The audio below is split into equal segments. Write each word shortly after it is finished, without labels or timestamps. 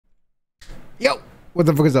Yo, what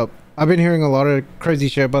the fuck is up? I've been hearing a lot of crazy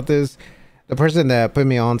shit about this. The person that put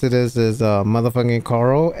me onto this is motherfucking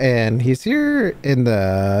Carl, and he's here in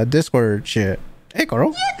the Discord shit. Hey,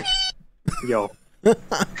 Carl. Yo.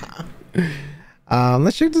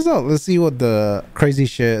 Let's check this out. Let's see what the crazy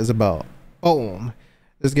shit is about. Boom.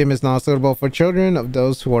 This game is not suitable for children of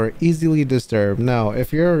those who are easily disturbed. Now,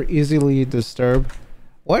 if you're easily disturbed,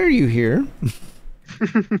 why are you here?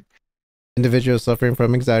 Individuals suffering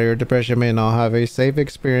from anxiety or depression may not have a safe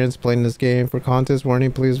experience playing this game. For contest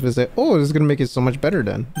warning, please visit. Oh, this is gonna make it so much better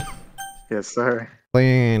then. Yes, sir.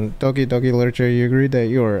 Playing Doki literature, you agree that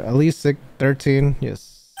you're at least 13?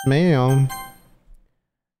 Yes, ma'am.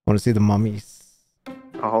 Want to see the mummies?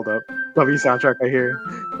 Oh, hold up. Love you soundtrack right here.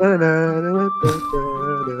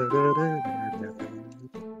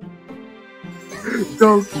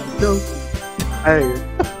 Doki. Hey.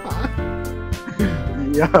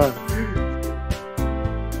 Yeah.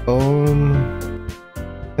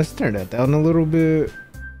 Let's turn that down a little bit.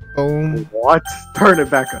 What? Turn it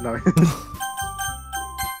back up. No.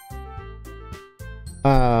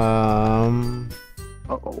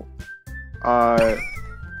 Uh-oh.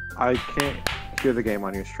 I can't hear the game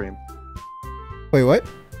on your stream. Wait, what?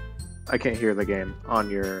 I can't hear the game on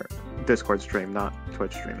your Discord stream, not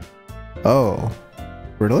Twitch stream. Oh.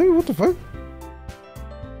 Really? What the fuck?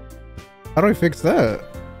 How do I fix that?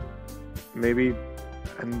 Maybe,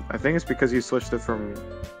 and I think it's because you switched it from...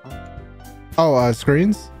 Oh,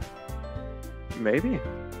 screens? Maybe.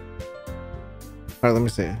 Alright, let me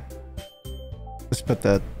see. Let's put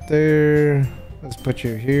that there. Let's put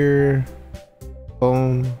you here.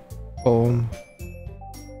 Boom. Boom.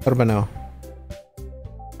 What about now?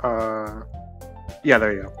 Yeah,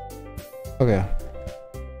 there you go. Okay.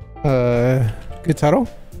 Good title?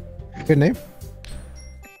 Good name?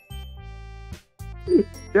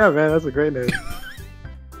 Yeah, man, that's a great name.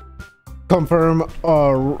 Confirm.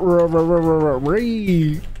 Oh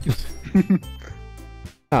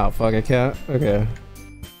fuck, I can't. Okay.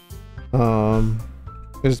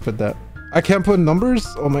 Just put that. I can't put numbers.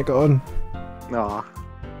 Oh my god. Aw.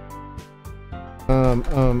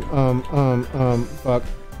 Fuck.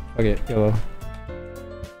 Okay, yellow.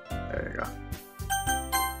 There you go.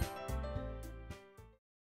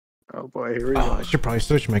 Oh boy, here we Oh, go. I should probably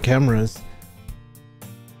switch my cameras.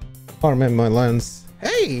 Or my lens.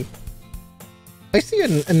 Hey! I see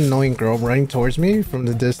an annoying girl running towards me from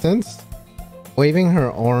the distance, waving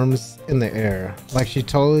her arms in the air, like she's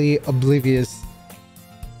totally oblivious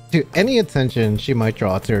to any attention she might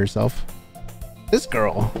draw to herself. This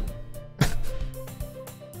girl.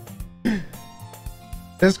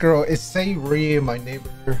 This girl is Sayuri,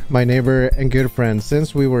 my neighbor and good friend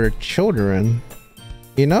since we were children.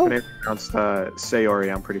 You know? Her name pronounced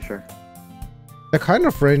Sayori, I'm pretty sure. The kind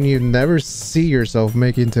of friend you never see yourself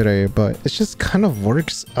making today, but it just kind of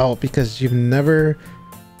works out because you've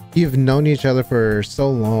known each other for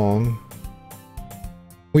so long.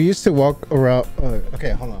 We used to walk around.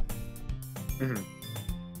 Okay, hold on. Mm-hmm.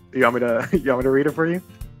 You want me to read it for you?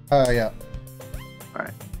 Yeah. All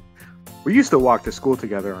right. We used to walk to school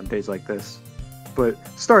together on days like this, but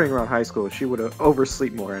starting around high school, she would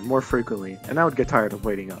oversleep more and more frequently, and I would get tired of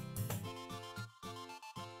waiting up.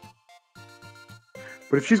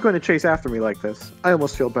 But if she's going to chase after me like this, I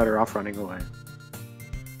almost feel better off running away.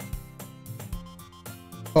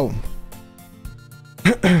 Oh.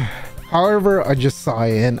 However, I just sigh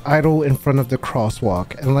and idle in front of the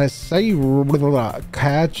crosswalk and let's say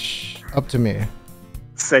catch up to me.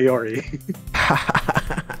 Sayori.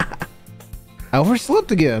 I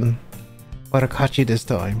overslept again. But I caught you this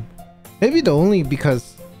time. Maybe but only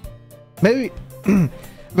because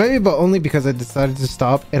I decided to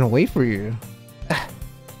stop and wait for you.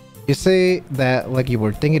 You say that like you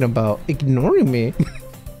were thinking about ignoring me.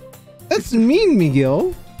 That's mean,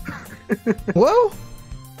 Miguel. Well,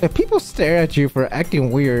 if people stare at you for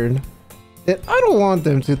acting weird, then I don't want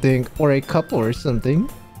them to think we're a couple or something.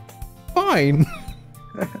 Fine.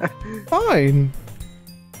 Fine.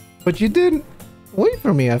 But you didn't wait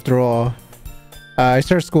for me after all. I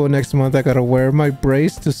start school next month. I gotta wear my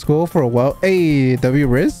brace to school for a while. Hey, W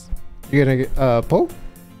Riz? You gonna pull?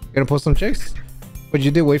 You gonna pull some chicks? But you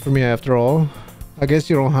did wait for me after all. I guess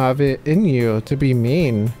you don't have it in you to be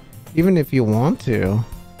mean, even if you want to.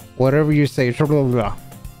 Whatever you say. Dog,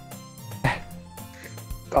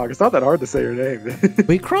 it's not that hard to say your name.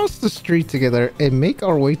 We cross the street together and make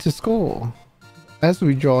our way to school. As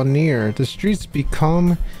we draw near, the streets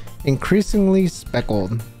become increasingly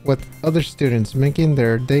speckled with other students making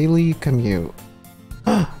their daily commute.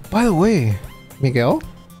 By the way, Miguel,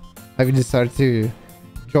 have you decided to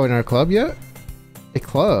join our club yet? A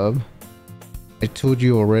club? I told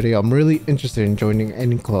you already, I'm really interested in joining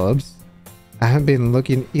any clubs. I haven't been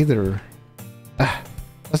looking either.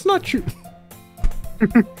 That's not true.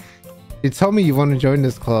 You tell me you want to join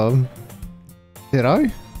this club. Did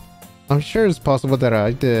I? I'm sure it's possible that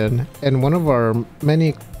I did. In one of our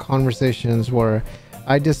many conversations where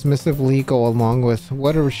I dismissively go along with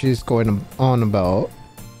whatever she's going on about.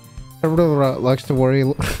 Everyone likes to worry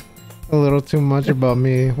a little too much about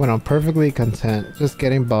me when I'm perfectly content just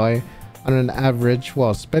getting by on an average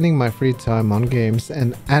while spending my free time on games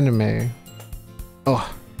and anime.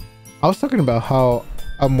 Oh, I was talking about how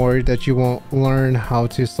I'm worried that you won't learn how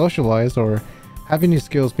to socialize or have any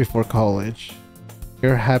skills before college.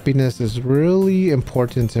 Your happiness is really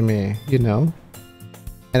important to me, you know?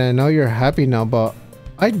 And I know you're happy now, but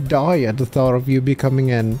I die at the thought of you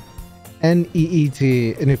becoming an NEET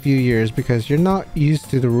in a few years because you're not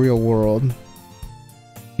used to the real world.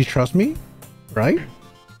 You trust me? Right?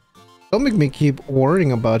 Don't make me keep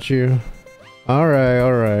worrying about you.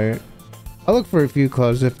 Alright. I'll look for a few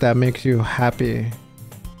clubs if that makes you happy.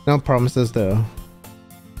 No promises though.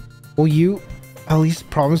 Will you at least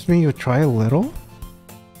promise me you'll try a little?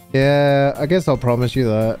 Yeah, I guess I'll promise you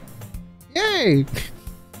that. Yay!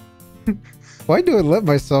 Why do I let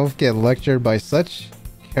myself get lectured by such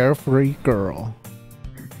carefree girl?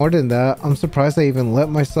 More than that, I'm surprised I even let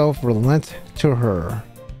myself relent to her.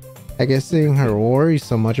 I guess seeing her worry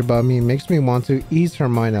so much about me makes me want to ease her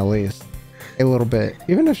mind at least a little bit,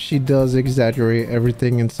 even if she does exaggerate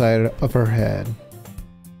everything inside of her head.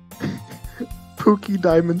 Pookie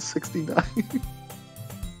Diamond 69.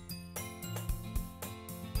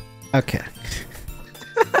 Okay.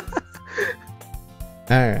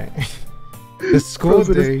 Alright. The school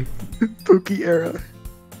day Pookie era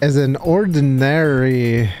is an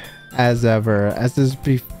ordinary as ever, as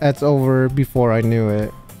that's over before I knew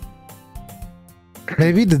it.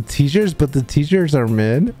 Maybe the teachers, but the teachers are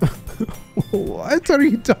men? What are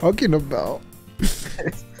you talking about?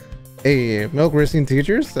 Hey, milk racing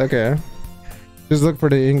teachers? Okay. Just look for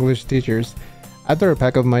the English teachers. After I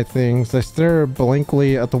pack up my things, I stare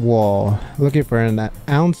blankly at the wall, looking for an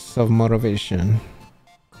ounce of motivation.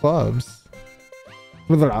 Clubs.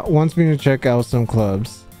 Wants me to check out some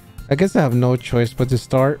clubs. I guess I have no choice but to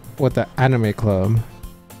start with the anime club.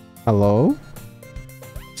 Hello?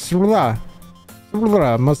 Surula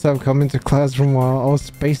must have come into classroom while I was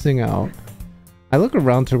spacing out. I look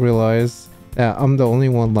around to realize that I'm the only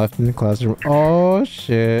one left in the classroom. Oh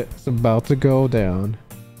shit, it's about to go down.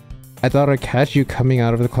 I thought I'd catch you coming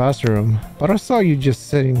out of the classroom, but I saw you just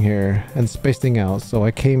sitting here and spacing out, so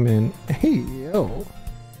I came in. Hey, yo.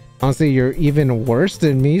 Honestly, you're even worse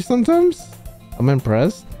than me sometimes? I'm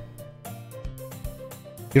impressed.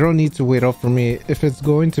 You don't need to wait up for me if it's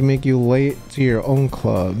going to make you late to your own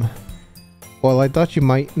club. Well, I thought you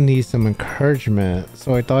might need some encouragement,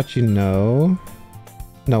 so I thought you know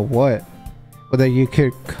what? Well, that you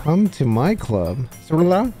could come to my club.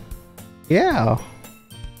 Surula? Yeah.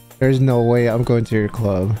 There's no way I'm going to your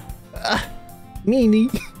club.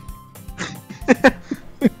 Meanie.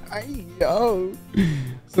 Yo.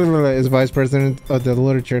 Surula is vice president of the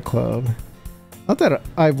literature club. Not that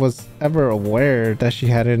I was ever aware that she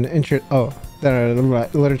had an interest. Oh,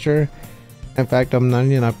 that literature. In fact, I'm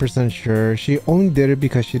 99% sure she only did it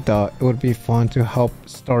because she thought it would be fun to help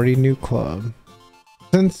start a new club.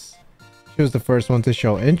 Since she was the first one to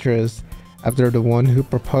show interest, after the one who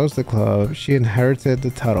proposed the club, she inherited the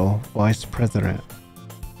title Vice President.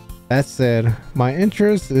 That said, my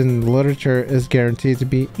interest in literature is guaranteed to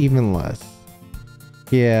be even less.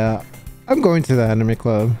 Yeah, I'm going to the anime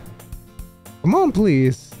club. Come on,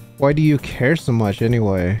 please. Why do you care so much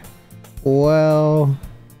anyway? Well,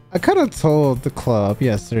 I kind of told the club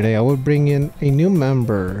yesterday I would bring in a new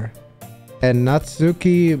member, and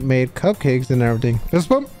Natsuki made cupcakes and everything. Fist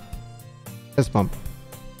bump? Fist bump.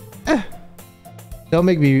 Don't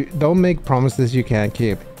make promises you can't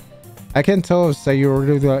keep. I can tell if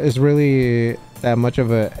Sayuri is really that much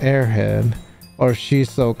of an airhead, or if she's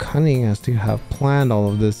so cunning as to have planned all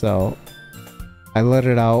of this out. I let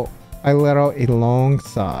out a long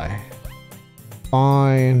sigh.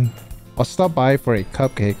 Fine. I'll stop by for a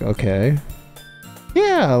cupcake, okay?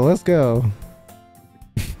 Yeah, let's go.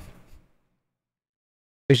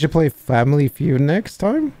 We should play Family Feud next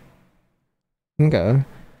time? Okay.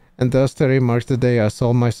 And thus today marks the day I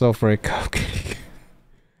sold myself for a cupcake.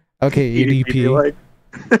 Okay, EDP.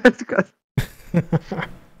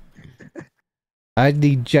 I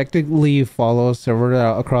dejectedly follow Silver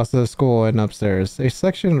across the school and upstairs, a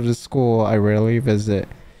section of the school I rarely visit,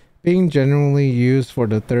 being generally used for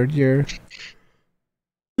the third year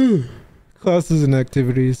classes and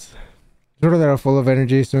activities. Sort of that are full of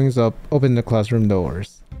energy swings up, open the classroom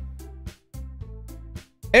doors.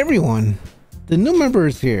 Everyone, the new member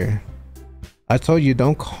is here. I told you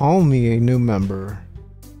don't call me a new member.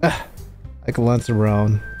 I glance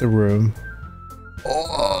around the room.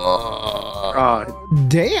 Oh,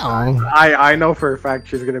 damn. I know for a fact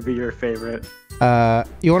she's gonna be your favorite.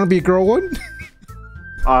 You want to be a girl one?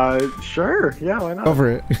 Sure. Yeah, why not? Go for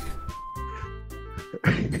it.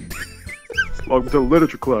 Welcome to the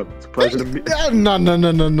literature club. It's a pleasure to meet. No.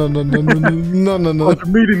 Pleasure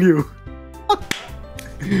meeting you.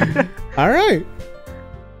 All right.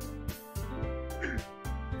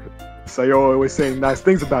 So you're always saying nice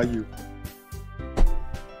things about you.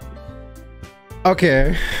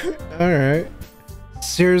 Okay. All right.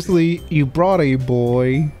 Seriously, you brought a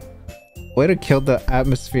boy. Way to kill the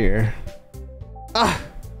atmosphere.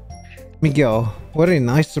 Miguel, what a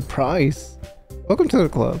nice surprise. Welcome to the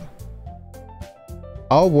club.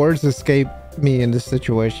 All words escape me in this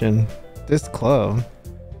situation. This club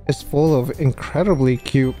is full of incredibly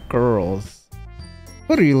cute girls.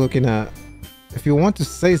 What are you looking at? If you want to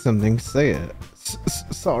say something, say it.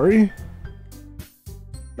 Sorry?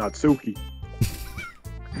 Natsuki.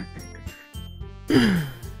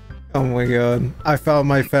 Oh my god. I found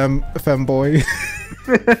my femboy.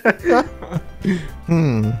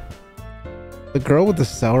 The girl with the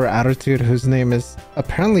sour attitude whose name is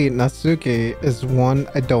apparently Natsuki is one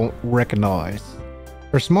I don't recognize.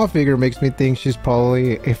 Her small figure makes me think she's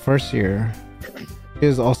probably a first year. She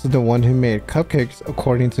is also the one who made cupcakes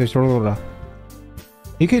according to Shorura.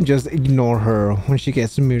 You can just ignore her when she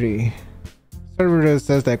gets moody. Shorura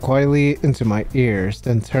says that quietly into my ears,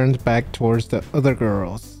 then turns back towards the other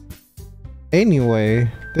girls. Anyway,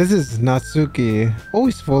 this is Natsuki,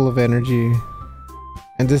 always full of energy.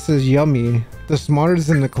 And this is Yummy, the smartest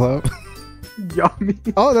in the club. Yummy.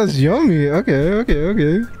 Oh, that's Yummy.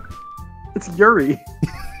 Okay. It's Yuri.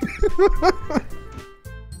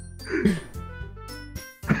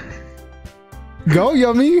 Go,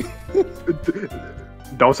 Yummy.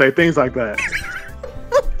 Don't say things like that.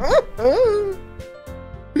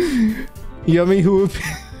 Yummy who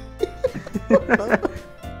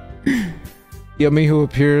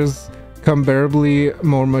appears comparably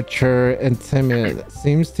more mature and timid,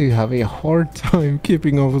 seems to have a hard time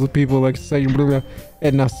keeping up with people like Sayuri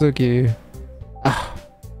and Natsuki.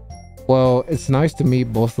 Well, it's nice to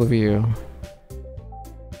meet both of you.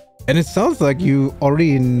 And it sounds like you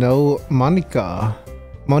already know Monica.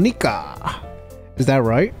 Is that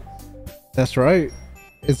right? That's right.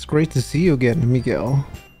 It's great to see you again, Miguel.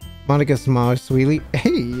 Monica smiles sweetly.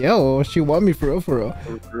 Hey, yo, she want me for real.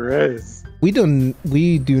 Grace. We do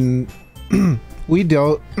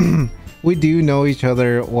know each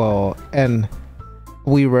other well, and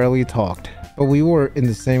we rarely talked, but we were in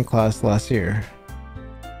the same class last year.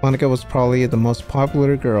 Monica was probably the most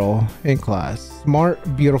popular girl in class. Smart,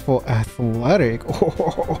 beautiful, athletic.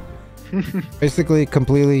 Basically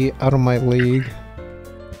completely out of my league.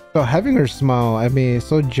 So having her smile at me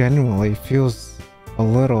so genuinely feels a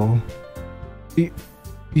little...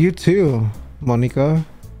 You too, Monica.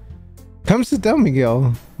 Come sit down,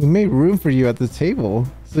 Miguel. We made room for you at the table,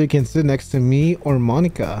 so you can sit next to me or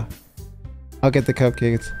Monica. I'll get the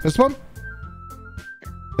cupcakes. Fist bump?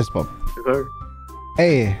 Fist bump. Sir.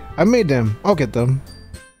 Hey, I made them. I'll get them.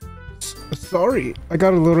 Sorry, I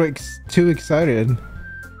got a little too excited.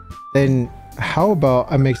 Then how about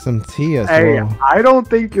I make some tea as well? Hey, I don't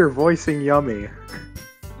think you're voicing Yummy.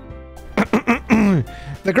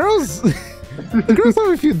 The girls have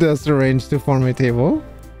a few desks arranged to form a table.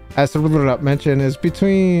 As Rulurap mentioned, it's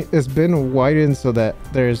been widened so that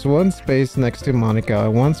there's one space next to Monica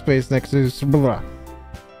and one space next to Rulurap.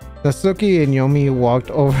 Natsuki and Yomi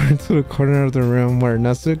walked over to the corner of the room where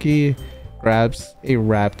Natsuki grabs a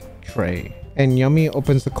wrapped tray and Yomi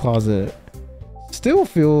opens the closet. Still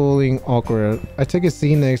feeling awkward, I take a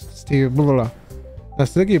seat next to Rulurap.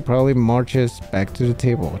 Natsuki probably marches back to the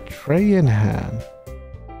table, tray in hand.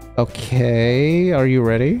 Okay, are you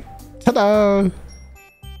ready? Ta-da!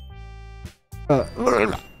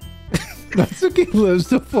 Natsuki lifts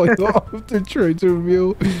the foil off the tray to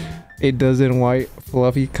reveal a dozen white,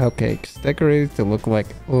 fluffy cupcakes decorated to look like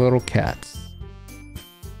little cats.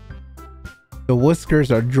 The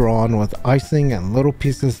whiskers are drawn with icing and little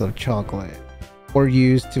pieces of chocolate, or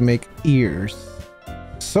used to make ears.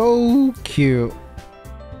 So cute.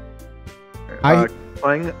 I'm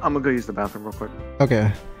gonna go use the bathroom real quick.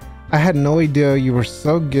 Okay. I had no idea you were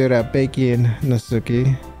so good at baking,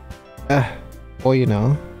 Natsuki. Well, you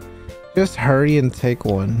know, just hurry and take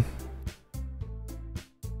one.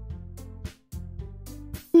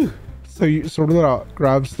 So Rulurap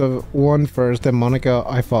grabs the one first, and Monica,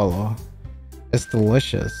 I follow. It's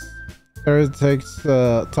delicious. Sarah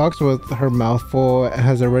talks with her mouth full and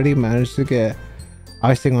has already managed to get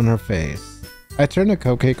icing on her face. I turn the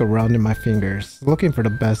cupcake around in my fingers, looking for the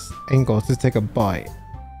best angle to take a bite.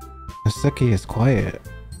 Nasuki is quiet.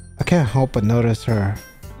 I can't help but notice her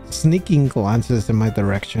sneaking glances in my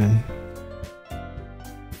direction.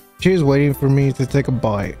 She is waiting for me to take a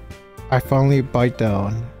bite. I finally bite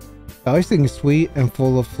down. The icing is sweet and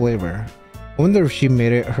full of flavor. I wonder if she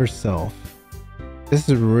made it herself. This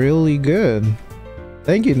is really good.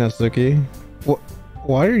 Thank you, Nasuki.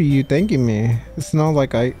 Why are you thanking me? It's not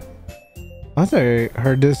like I thought I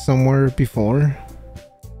heard this somewhere before.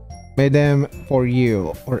 Made them for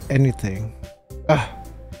you or anything.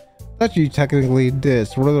 Thought you technically did,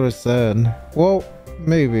 what I said. Well,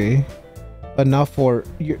 maybe. But not for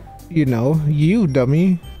you know, you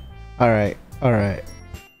dummy. Alright.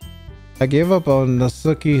 I gave up on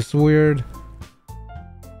Nasuki's weird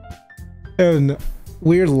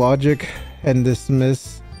logic and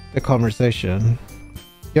dismiss the conversation.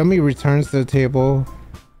 Yumi returns to the table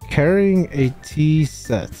carrying a tea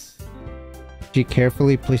set. She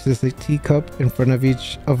carefully places a teacup in front of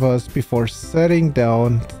each of us before setting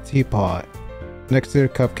down the teapot next to the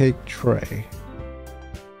cupcake tray.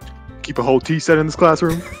 Keep a whole tea set in this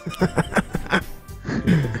classroom?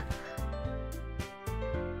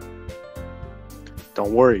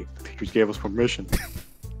 Don't worry, the teachers gave us permission.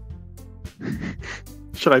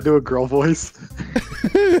 Should I do a girl voice?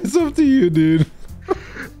 It's up to you, dude.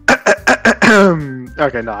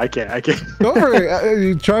 Okay, no, I can't. Go for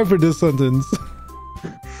it. Try for this sentence.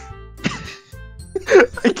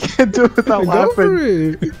 I can't do it without laughing. For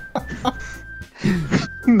it.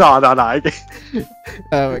 No, I can't.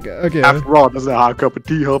 Oh my god. Okay. After all, doesn't a hot cup of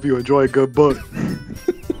tea help you enjoy a good book?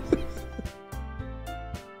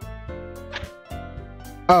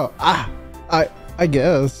 I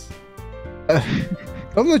guess.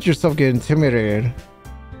 Don't let yourself get intimidated.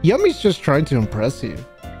 Yumi's just trying to impress you.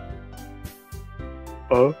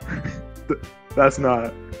 That's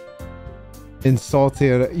not.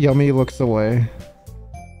 Insulted, Yumi looks away.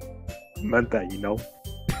 Meant that, you know.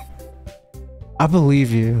 I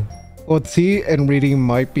believe you. Well, tea and reading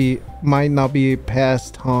might not be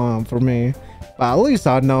pastime for me, but at least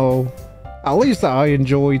I know. At least I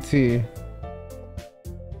enjoy tea.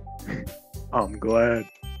 I'm glad.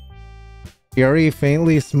 Yuri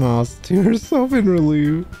faintly smiles to herself in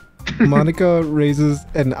relief. Monica raises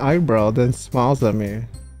an eyebrow, then smiles at me.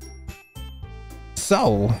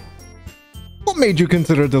 So, what made you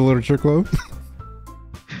consider the literature club?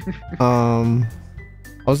 I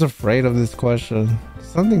was afraid of this question.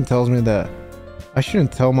 Something tells me that I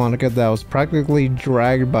shouldn't tell Monica that I was practically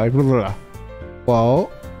dragged by blah.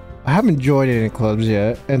 Well, I haven't joined any clubs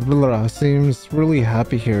yet, and blah seems really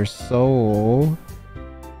happy here, so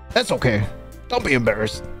that's okay. Don't be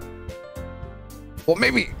embarrassed. Well,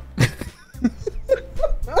 maybe.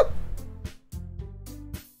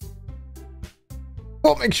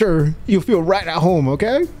 Well, make sure you feel right at home,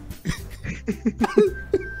 okay?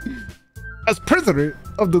 As president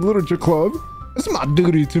of the literature club, it's my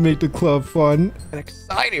duty to make the club fun and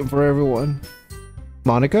exciting for everyone.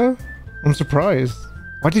 Monica, I'm surprised.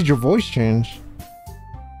 Why did your voice change?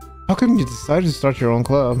 How come you decided to start your own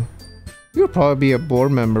club? You would probably be a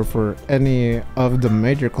board member for any of the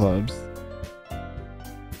major clubs.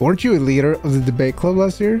 Weren't you a leader of the debate club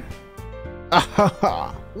last year?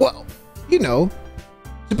 Well, you know,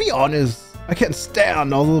 to be honest, I can't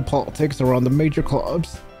stand all the politics around the major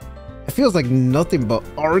clubs. It feels like nothing but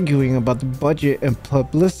arguing about the budget and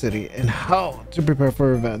publicity and how to prepare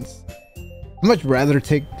for events. I'd much rather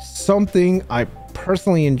take something I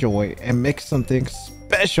personally enjoy and make something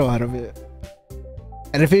special out of it.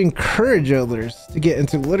 And if it encourages others to get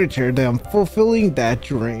into literature, then I'm fulfilling that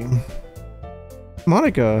dream.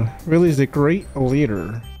 Monica really is a great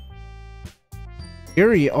leader.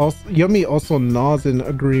 Yumi also nods in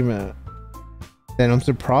agreement. Then I'm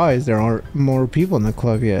surprised there aren't more people in the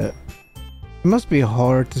club yet. It must be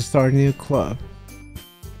hard to start a new club.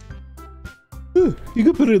 You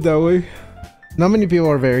could put it that way. Not many people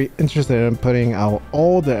are very interested in putting out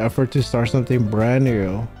all the effort to start something brand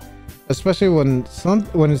new. Especially when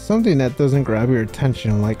it's something that doesn't grab your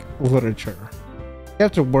attention, like literature. You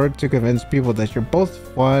have to work to convince people that you're both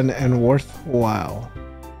fun and worthwhile.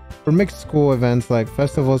 For mixed school events like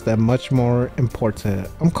festivals, that much more important.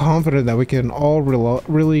 I'm confident that we can all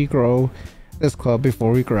really grow this club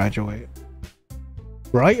before we graduate.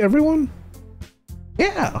 Right, everyone?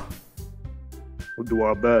 Yeah. We'll do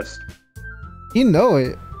our best. You know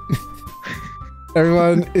it.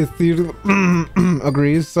 Everyone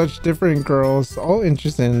agrees. Such different girls, all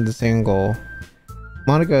interested in the same goal.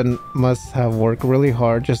 Monica must have worked really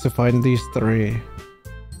hard just to find these three.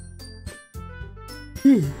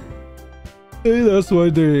 Maybe that's why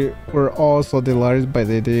they were all so delighted by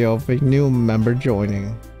the idea of a new member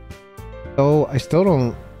joining. Though I still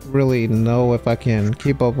don't really know if I can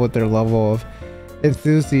keep up with their level of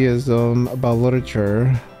enthusiasm about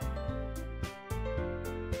literature.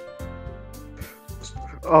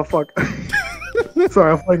 Oh fuck.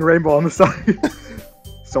 Sorry, I'm playing Rainbow on the side.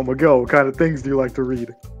 So Miguel, what kind of things do you like to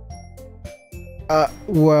read?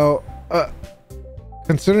 Well,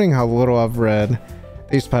 considering how little I've read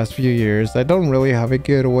these past few years, I don't really have a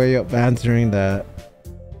good way of answering that.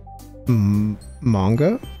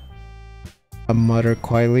 Manga? I muttered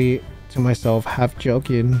quietly to myself, half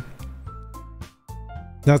joking.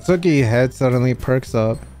 Natsuki's head suddenly perks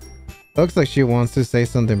up. Looks like she wants to say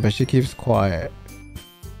something, but she keeps quiet.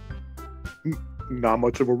 Not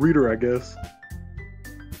much of a reader, I guess.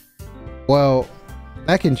 Well,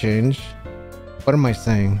 that can change. What am I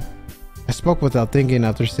saying? I spoke without thinking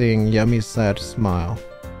after seeing Yumi's sad smile.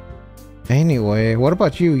 Anyway, what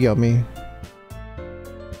about you, Yumi?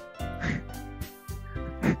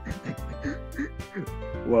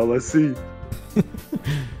 Well, let's see.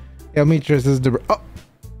 Yumi traces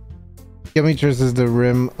the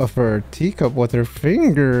rim of her teacup with her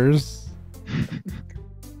fingers.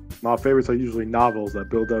 My favorites are usually novels that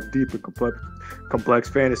build up deep and complex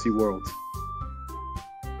fantasy worlds.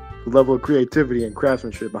 The level of creativity and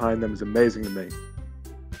craftsmanship behind them is amazing to me.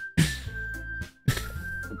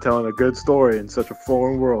 And telling a good story in such a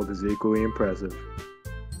foreign world is equally impressive.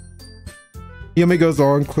 Yumi goes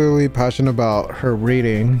on, clearly passionate about her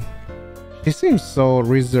reading. She seems so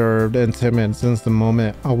reserved and timid since the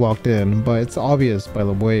moment I walked in, but it's obvious by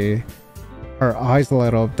the way her eyes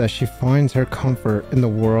light up that she finds her comfort in the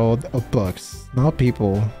world of books, not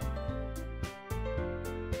people.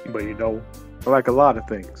 But you know, I like a lot of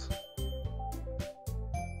things.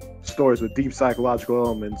 Stories with deep psychological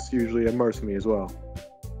elements usually immerse me as well.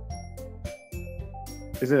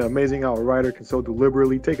 Isn't it amazing how a writer can so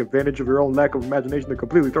deliberately take advantage of your own lack of imagination to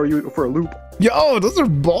completely throw you for a loop? Yo, those are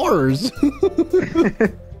bars!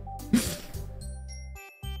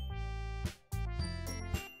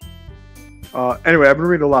 Anyway, I've been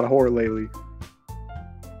reading a lot of horror lately.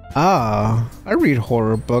 I read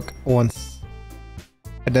horror book once.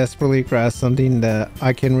 I desperately grasp something that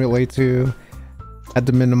I can relate to at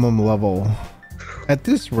the minimum level. At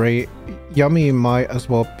this rate, Yumi might as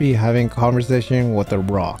well be having conversation with a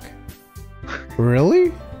rock.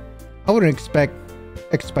 Really? I wouldn't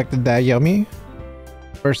expected that, Yumi.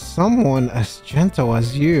 For someone as gentle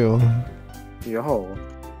as you. Yo.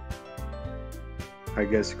 I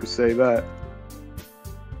guess you could say that.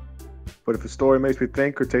 But if a story makes me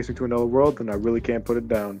think or takes me to another world, then I really can't put it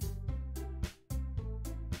down.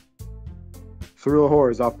 Surreal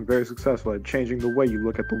horror is often very successful at changing the way you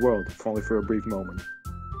look at the world, if only for a brief moment.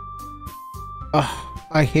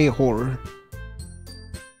 I hate horror.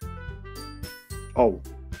 Oh,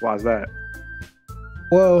 why's that?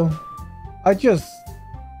 Well,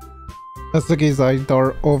 Natsuki's eyes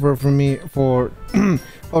dart over to me for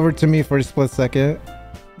a split second.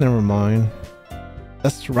 Never mind.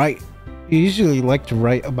 That's right. You usually like to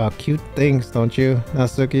write about cute things, don't you,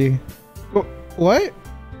 Natsuki? What?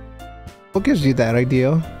 What gives you that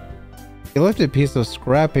idea? You left a piece of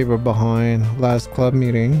scrap paper behind last club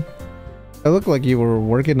meeting. It looked like you were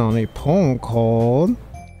working on a poem called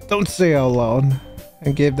Don't Say Out Loud,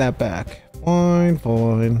 and gave that back.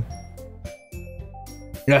 Fine.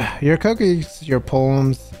 Yeah, your cookies, your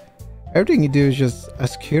poems, everything you do is just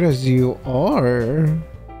as cute as you are.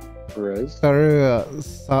 Perez?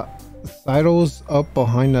 Sidles up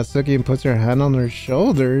behind Natsuki and puts her hand on her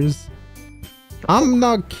shoulders. I'm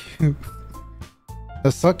not cute.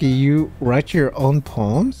 Natsuki, you write your own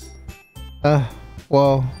poems?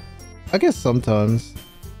 Well, I guess sometimes.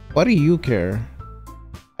 Why do you care?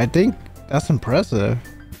 I think that's impressive.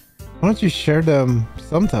 Why don't you share them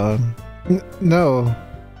sometime? No.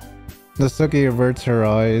 Natsuki averts her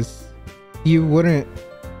eyes. You wouldn't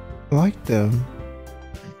like them.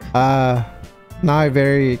 Not a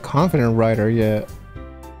very confident writer yet.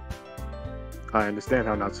 I understand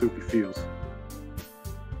how Natsuki feels.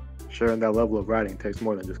 Sharing that level of writing takes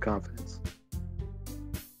more than just confidence.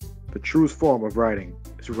 The truest form of writing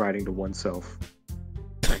is writing to oneself.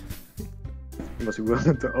 You must be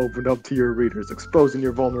willing to open up to your readers, exposing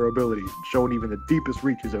your vulnerabilities, showing even the deepest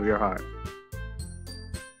reaches of your heart.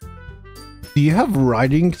 Do you have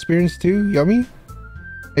writing experience too, Yumi?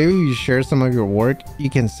 Maybe you share some of your work, you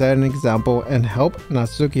can set an example and help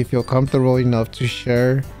Natsuki feel comfortable enough to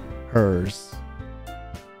share hers.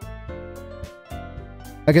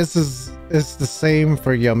 I guess this it's the same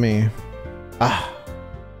for Yummy. Ah,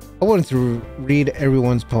 I wanted to read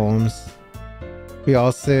everyone's poems. We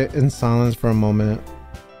all sit in silence for a moment.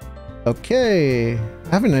 Okay, I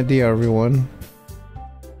have an idea, everyone.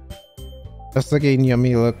 Just looking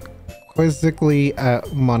Yummy look quizzically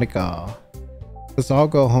at Monica. Let's all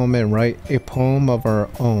go home and write a poem of our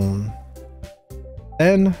own.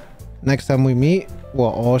 Then, next time we meet, we'll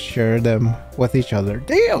all share them with each other.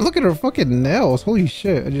 Damn, look at her fucking nails. Holy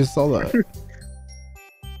shit, I just saw that.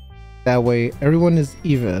 That way, everyone is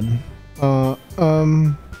even.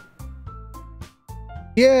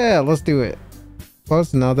 Yeah, let's do it.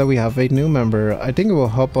 Plus, now that we have a new member, I think it will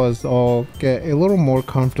help us all get a little more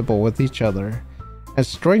comfortable with each other and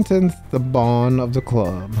strengthen the bond of the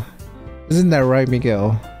club. Isn't that right,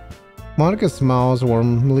 Miguel? Monica smiles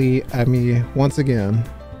warmly at me once again.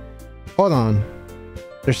 Hold on.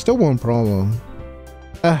 There's still one problem.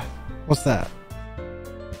 What's that?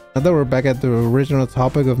 Now that we're back at the original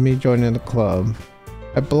topic of me joining the club,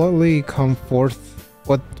 I bluntly come forth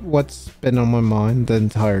what's been on my mind the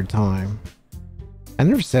entire time. I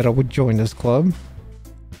never said I would join this club.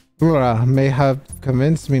 Laura may have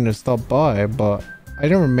convinced me to stop by, but I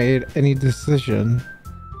never made any decision.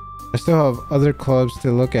 I still have other clubs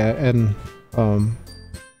to look at, and I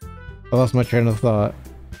lost my train of thought.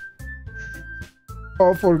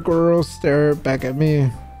 All four girls stare back at me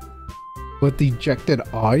with dejected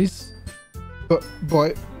eyes. But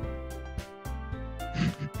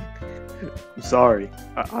I'm sorry.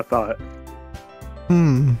 I thought.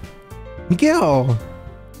 Miguel,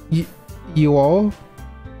 you all?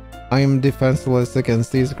 I am defenseless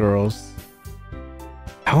against these girls.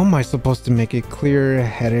 How am I supposed to make a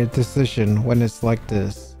clear-headed decision when it's like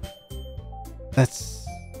this?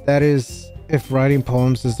 That is, if writing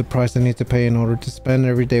poems is the price I need to pay in order to spend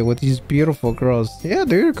every day with these beautiful girls. Yeah,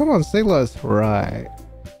 dude, come on, say less. Right.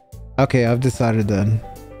 Okay, I've decided then.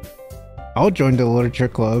 I'll join the literature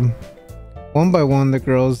club. One by one, the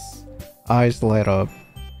girls' eyes light up.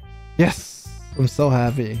 Yes, I'm so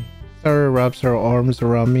happy. Sarah wraps her arms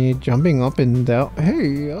around me, jumping up and down.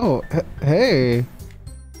 Hey, oh, hey.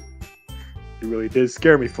 You really did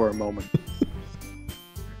scare me for a moment.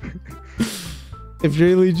 If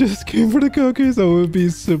Jaylee just came for the cookies, I would be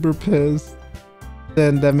super pissed.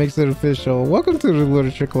 Then that makes it official. Welcome to the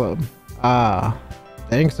literature club. Ah,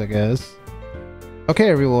 thanks, I guess. Okay,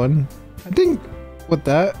 everyone. I think with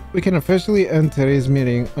that, we can officially end today's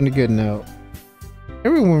meeting on a good note.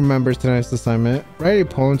 Everyone remembers tonight's assignment. Write a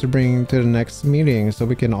poem to bring to the next meeting so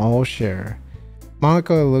we can all share.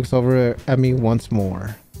 Monica looks over at me once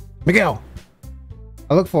more. Miguel!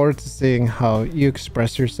 I look forward to seeing how you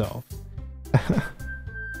express yourself.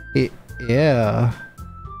 Yeah.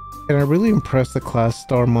 Can I really impress the class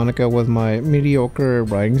star Monica with my mediocre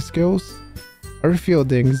writing skills? I feel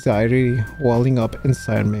the anxiety welling up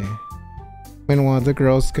inside me. Meanwhile, the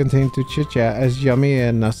girls continue to chit-chat as Yummy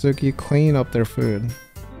and Natsuki clean up their food.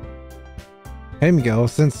 Hey Miguel,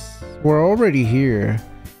 since we're already here,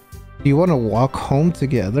 do you want to walk home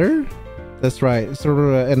together? That's right,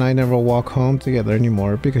 Sorora and I never walk home together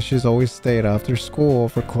anymore because she's always stayed after school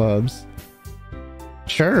for clubs.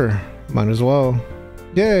 Sure, might as well.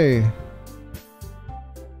 Yay!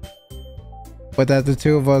 With that, the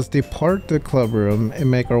two of us depart the club room and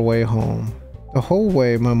make our way home. The whole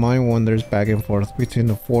way, my mind wanders back and forth between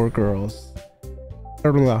the four girls.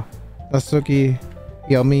 Sorora, Natsuki,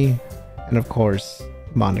 Yummy, and of course,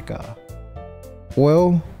 Monica.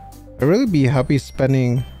 Well, I'd really be happy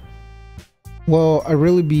spending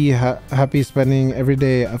happy spending every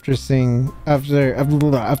day after school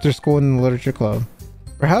in the literature club.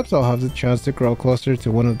 Perhaps I'll have the chance to grow closer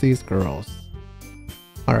to one of these girls.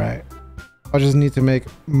 Alright, I'll just need to make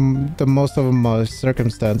the most of my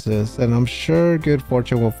circumstances, and I'm sure good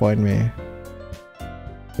fortune will find me.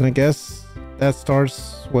 And I guess that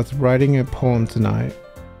starts with writing a poem tonight.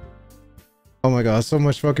 Oh my god, so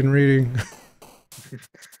much fucking reading.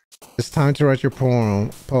 It's time to write your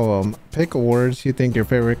poem. Pick words you think your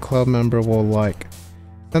favorite club member will like.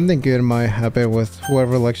 Something good might happen with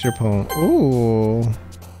whoever likes your poem. Ooh.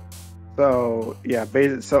 So yeah,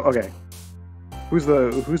 okay. Who's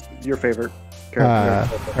your favorite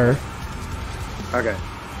character? Her. Okay.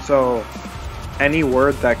 So any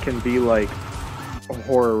word that can be like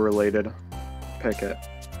horror related, pick it.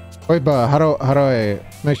 Wait, but how do I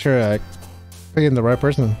make sure I pick in the right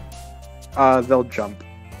person? They'll jump.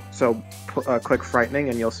 So click frightening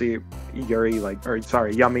and you'll see Yummy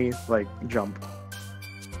like jump.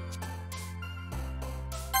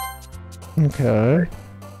 Okay.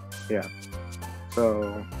 Yeah.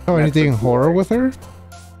 So. Oh, anything horror with her?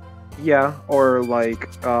 Yeah, or like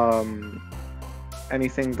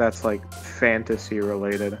anything that's like fantasy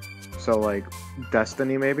related. So like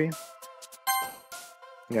Destiny maybe?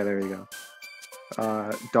 Yeah, there you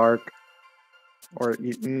go. Dark or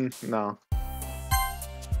no.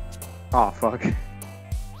 Oh fuck.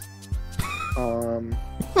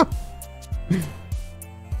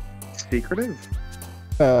 Secretive?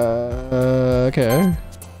 Okay.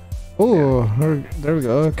 Oh, there we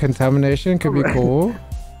go. Contamination could be cool.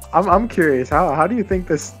 I'm curious. How do you think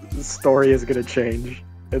this story is gonna change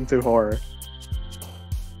into horror?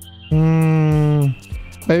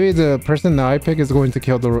 Maybe the person that I pick is going to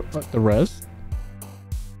kill the rest.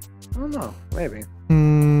 I don't know. Maybe.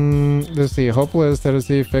 Let's see. Hopeless,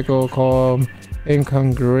 tendency, fickle, calm,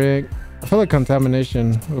 incongruent. I feel like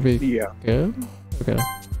contamination will be good. Okay.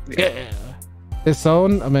 Yeah. His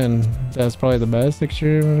own, I mean, that's probably the best.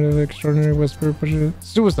 Extraordinary whisper,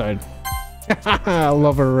 suicide. I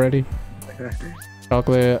love her already.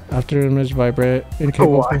 Chocolate, after image, vibrate,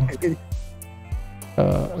 incapable.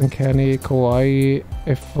 Uncanny, kawaii,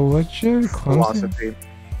 effulgent, philosophy.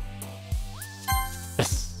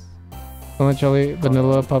 Yes. Melancholy,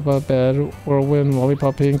 vanilla, papa, bed, whirlwind,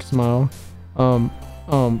 lollipop, pink, smile.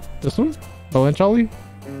 This one? Melancholy?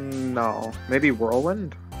 No, maybe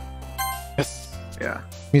whirlwind. Yes. Yeah.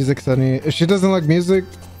 Music, sunny. If she doesn't like music,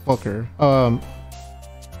 fuck her.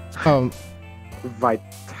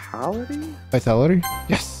 Vitality?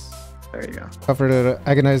 Yes. There you go. Comforted,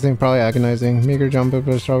 agonizing, probably agonizing. Meager, jump up,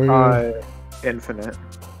 strawberry. Infinite.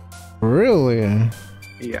 Really?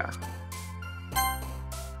 Yeah.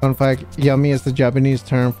 Fun fact, yummy is the Japanese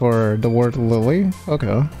term for the word lily.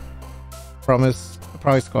 Okay. Promise,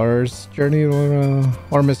 probably scars. Journey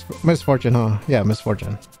or misfortune, huh? Yeah,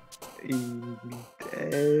 misfortune.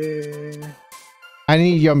 I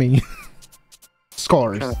need yummy.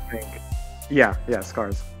 Scars. I'm trying to think. Yeah,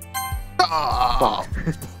 scars. Oh.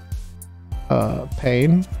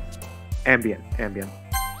 Pain. Ambient.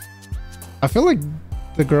 I feel like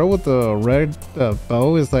the girl with the red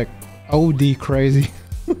bow is like OD crazy.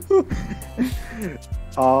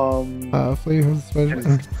 Flee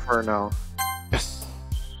Inferno. Yes.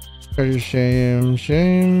 Shame.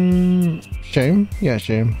 Yeah,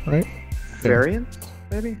 shame, right? Variance,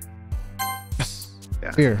 maybe? Yes.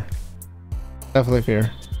 Yeah. Fear. Definitely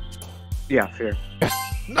fear. Yeah, fear. Yes.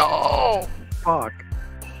 No! Fuck.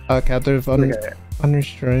 Captive,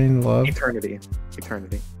 unrestrained love. Eternity.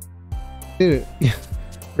 Dude,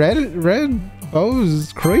 red bows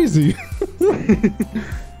is crazy.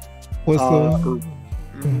 What's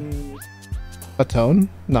Atone?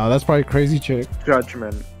 No, that's probably crazy chick.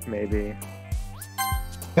 Judgment, maybe.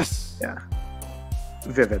 Yes. Yeah.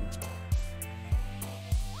 Vivid.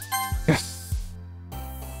 Yes.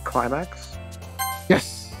 Climax.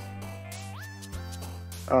 Yes.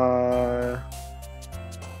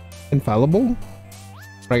 Infallible?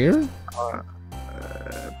 Prayer?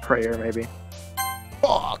 Prayer, maybe.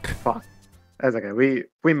 Fuck. That's okay.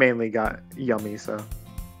 We mainly got yummy, so.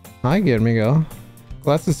 Hi, get me go.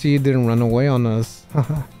 Glad to see you didn't run away on us.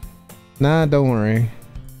 Nah, don't worry.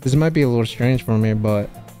 This might be a little strange for me, but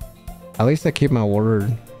at least I keep my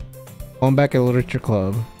word. Going back at Literature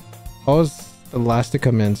Club. I was the last to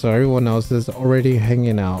come in, so everyone else is already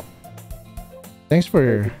hanging out. Thanks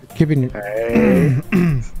for keeping. Hey.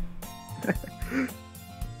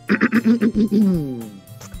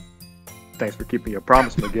 Thanks for keeping your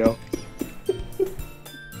promise, Miguel.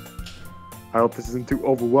 I hope this isn't too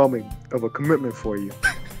overwhelming of a commitment for you.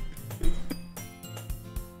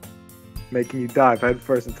 Making you dive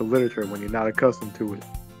headfirst into literature when you're not accustomed to it.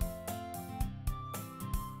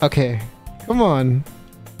 Okay, come on.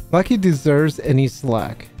 Lucky deserves any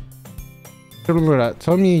slack.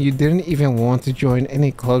 Told me you didn't even want to join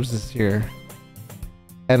any clubs this year.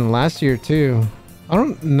 And last year too. I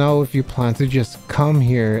don't know if you plan to just come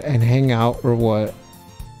here and hang out or what.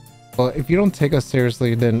 But if you don't take us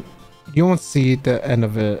seriously, then you won't see the end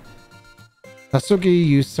of it. Natsuki,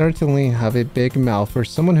 you certainly have a big mouth for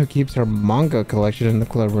someone who keeps her manga collection in the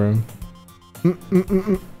club room.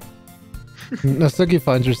 Natsuki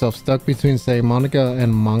finds herself stuck between saying manga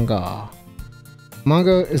and manga.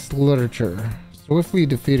 Manga is literature. Swiftly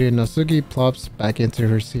defeated, Natsuki plops back into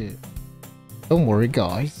her seat. Don't worry,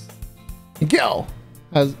 guys. Miguel,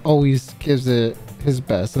 as always, gives it his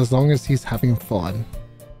best as long as he's having fun.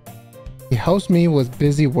 He helps me with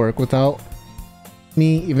busy work without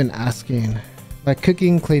me even asking, like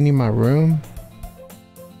cooking, cleaning my room.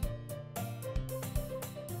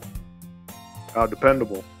 How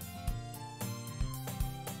dependable.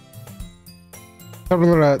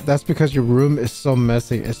 That's because your room is so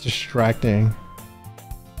messy, it's distracting.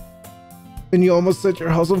 And you almost set your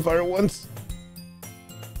house on fire once.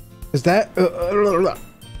 Is that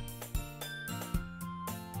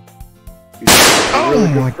Oh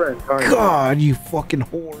really my friend, aren't you? god, you fucking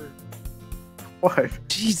whore. What?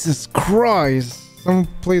 Jesus Christ. Someone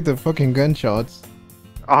played the fucking gunshots.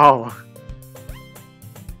 Oh.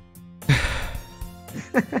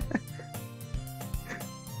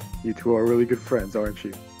 You two are really good friends, aren't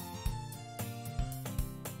you?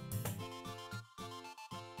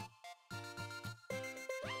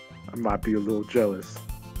 I might be a little jealous.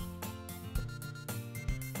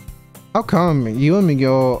 How come you and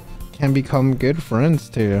Miguel can become good friends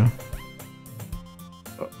too?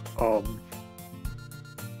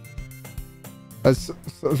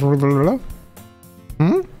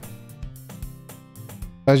 Hmm?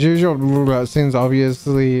 As usual, it seems obvious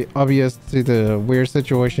to the weird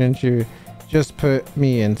situation you just put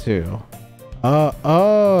me into.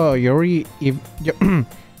 Yuri,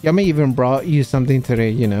 Yummy even brought you something today,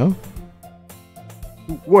 you know?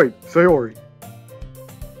 Wait, Sayori.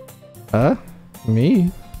 Huh?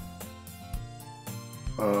 Me?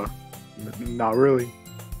 Not really.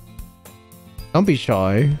 Don't be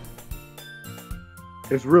shy.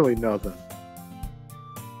 It's really nothing.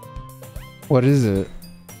 What is it?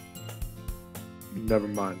 Never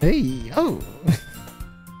mind. Hey, yo!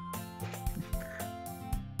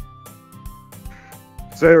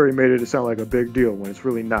 Sayori made it sound like a big deal when it's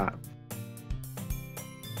really not.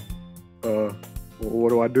 What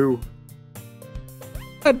do I do?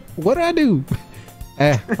 What do I do?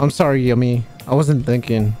 I'm sorry, Yummy. I wasn't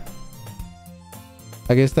thinking.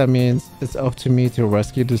 I guess that means it's up to me to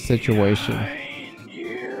rescue the situation.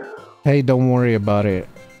 Hey, don't worry about it.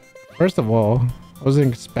 First of all, I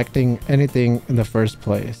wasn't expecting anything in the first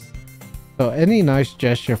place. So any nice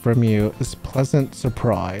gesture from you is a pleasant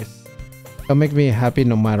surprise. It'll make me happy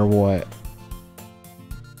no matter what.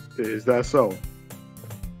 Is that so?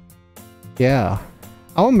 Yeah.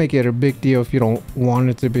 I won't make it a big deal if you don't want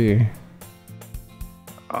it to be.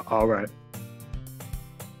 Alright.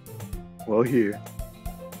 Well, here.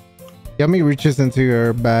 Yummy reaches into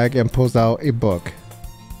her bag and pulls out a book.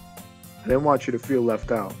 I didn't want you to feel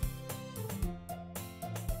left out.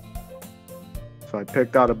 So I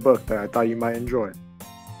picked out a book that I thought you might enjoy.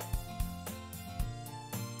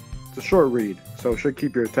 It's a short read, so it should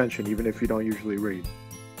keep your attention even if you don't usually read.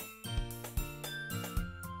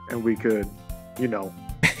 And we could, you know,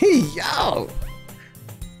 Hey, yo!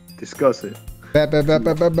 discuss it.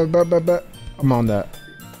 I'm on that.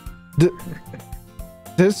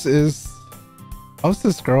 This is... How's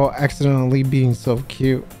this girl accidentally being so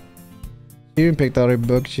cute? She even picked out a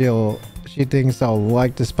book she thinks I'll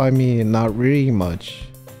like despite me not reading much.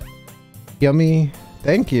 Yummy,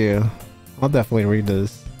 thank you. I'll definitely read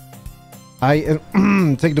this. I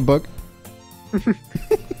take the book.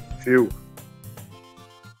 Phew.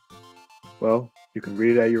 Well, you can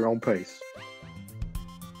read it at your own pace.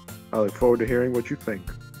 I look forward to hearing what you think.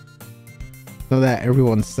 Now that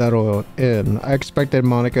everyone's settled in, I expected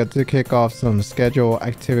Monica to kick off some scheduled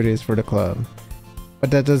activities for the club.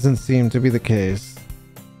 But that doesn't seem to be the case.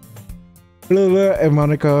 Lila and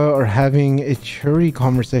Monica are having a cheery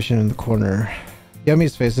conversation in the corner.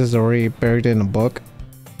 Yummy's face is already buried in a book.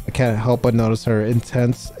 I can't help but notice her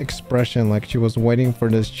intense expression like she was waiting for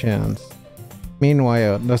this chance.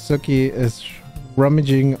 Meanwhile, Natsuki is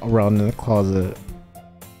rummaging around in the closet.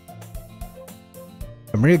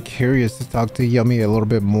 I'm really curious to talk to Yummy a little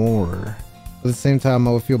bit more. At the same time,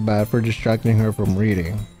 I would feel bad for distracting her from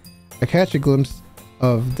reading. I catch a glimpse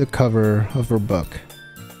of the cover of her book.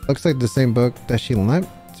 Looks like the same book that she lent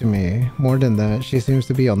to me. More than that, she seems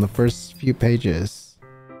to be on the first few pages.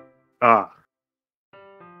 Ah.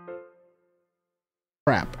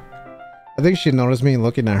 Crap. I think she noticed me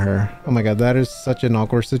looking at her. Oh my god, that is such an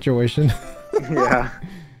awkward situation. Yeah.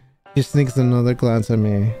 She sneaks another glance at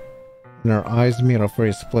me, and our eyes meet up for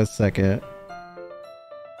a split second.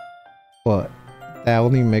 But that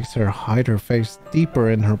only makes her hide her face deeper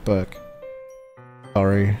in her book.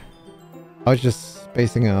 Sorry. I was just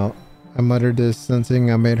spacing out. I muttered this, sensing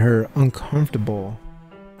I made her uncomfortable.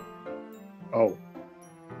 Oh.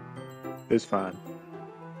 It's fine.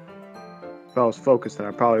 If I was focused, then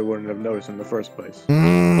I probably wouldn't have noticed in the first place.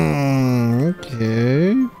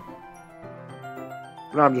 Okay.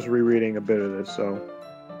 But I'm just rereading a bit of this, so...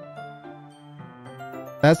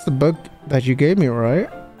 That's the book that you gave me, right?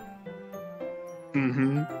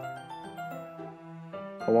 Mm-hmm.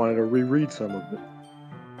 I wanted to reread some of it.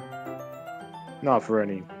 Not for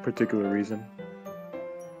any particular reason.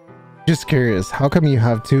 Just curious, how come you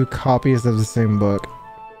have two copies of the same book?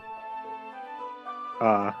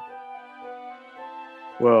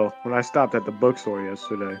 Well, when I stopped at the bookstore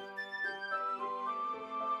yesterday...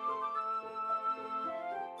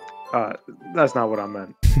 that's not what I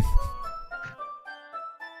meant.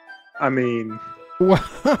 I mean,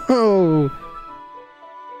 Whoa!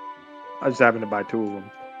 I just happened to buy 2 of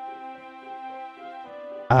them.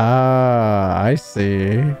 Ah, I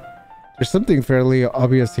see. There's something fairly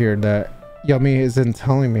obvious here that Yummy isn't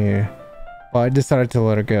telling me, but I decided to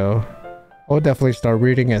let it go. I'll definitely start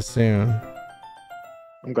reading it soon.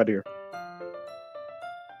 I'm glad to hear.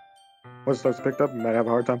 Once it starts picked up, you might have a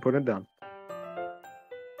hard time putting it down.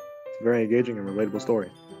 It's a very engaging and relatable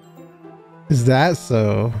story. Is that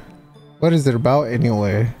so? What is it about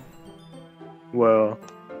anyway? Well,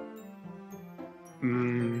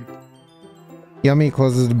 Yummy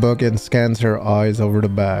closes the book and scans her eyes over the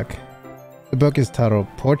back. The book is titled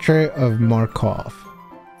Portrait of Markov.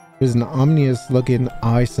 There's an ominous looking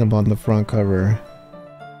eye symbol on the front cover.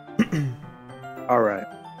 alright.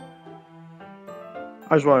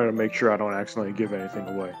 I just wanted to make sure I don't accidentally give anything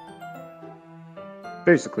away.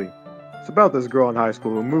 Basically, it's about this girl in high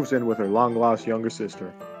school who moves in with her long-lost younger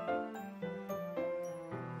sister.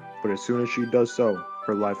 But as soon as she does so,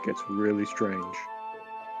 her life gets really strange.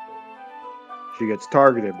 She gets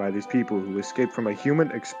targeted by these people who escaped from a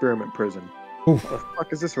human experiment prison. Oof. How the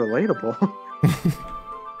fuck is this relatable?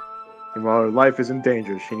 And while her life is in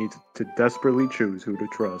danger, she needs to desperately choose who to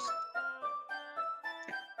trust.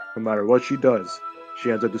 No matter what she does,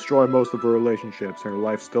 she ends up destroying most of her relationships, and her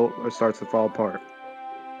life still starts to fall apart.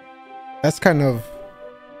 That's kind of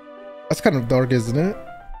dark, isn't it?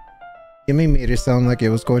 Yummy made it sound like it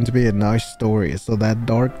was going to be a nice story, so that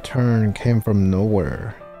dark turn came from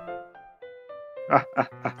nowhere.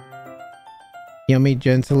 Yummy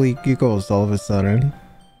gently giggles all of a sudden.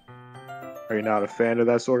 Are you not a fan of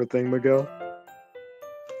that sort of thing, Miguel?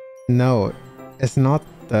 No, it's not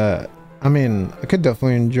that. I mean, I could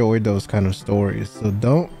definitely enjoy those kind of stories, so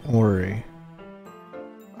don't worry.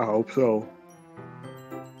 I hope so.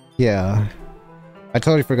 Yeah, I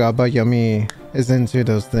totally forgot about Yummy is into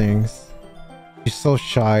those things. She's so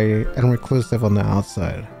shy and reclusive on the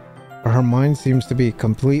outside, but her mind seems to be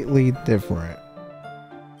completely different.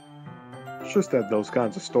 It's just that those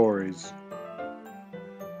kinds of stories,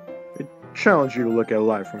 it challenge you to look at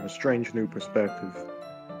life from a strange new perspective.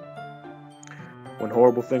 When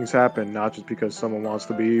horrible things happen, not just because someone wants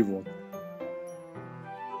to be evil,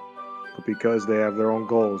 but because they have their own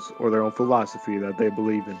goals or their own philosophy that they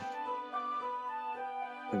believe in.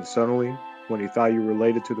 And suddenly, when you thought you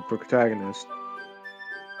related to the protagonist,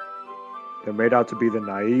 they're made out to be the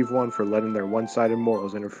naive one for letting their one-sided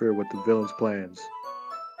morals interfere with the villain's plans.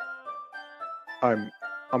 I'm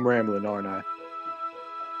rambling, aren't I?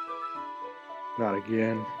 Not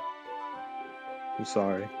again. I'm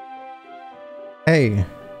sorry. Hey,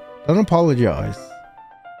 don't apologize.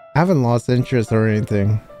 I haven't lost interest or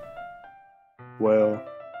anything. Well,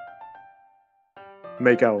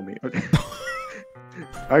 make out with me. Okay.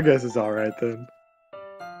 I guess it's alright then.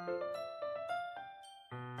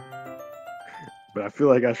 But I feel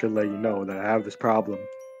like I should let you know that I have this problem.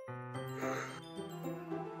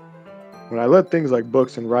 When I let things like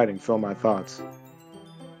books and writing fill my thoughts,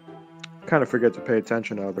 I kind of forget to pay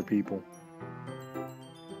attention to other people.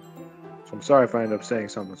 So I'm sorry if I end up saying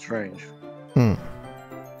something strange. And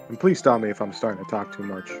please stop me if I'm starting to talk too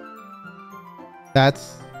much. I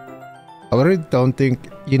really don't think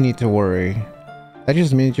you need to worry. That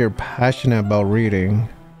just means you're passionate about reading.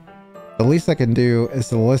 The least I can do is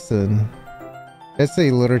to listen. It's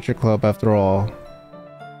a literature club after all.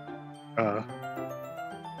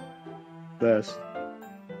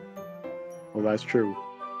 Well, that's true.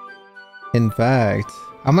 In fact,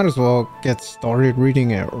 I might as well get started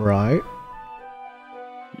reading it, right?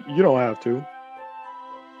 You don't have to.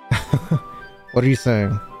 What are you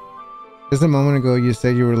saying? Just a moment ago you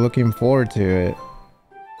said you were looking forward to it.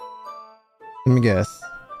 Let me guess.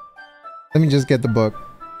 Let me just get the book.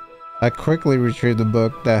 I quickly retrieved the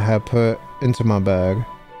book that I had put into my bag.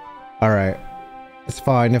 Alright. It's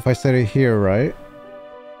fine if I set it here, right?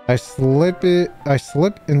 I slip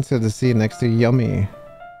into the seat next to Yummy.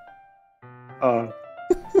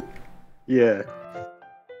 Yeah.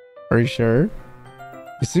 Are you sure?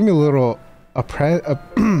 You seem a little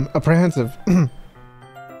apprehensive. I'm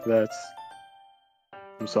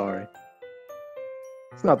sorry.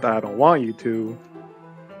 It's not that I don't want you to.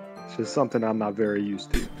 It's just something I'm not very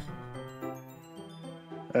used to.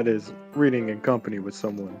 That is, reading in company with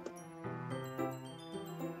someone.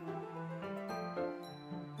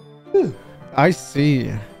 I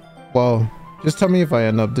see. Well, just tell me if I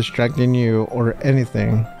end up distracting you or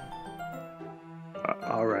anything.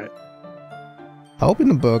 Alright. I open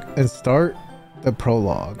the book and start the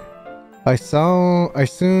prologue. I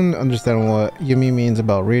soon understand what Yumi means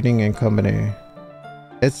about reading in company.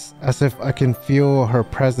 It's as if I can feel her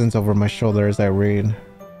presence over my shoulder as I read.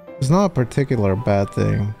 It's not a particular bad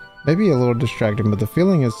thing. Maybe a little distracting, but the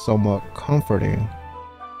feeling is somewhat comforting.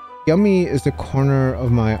 Yummy is the corner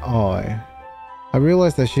of my eye. I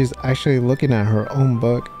realize that she's actually looking at her own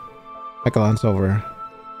book. I glance over.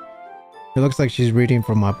 It looks like she's reading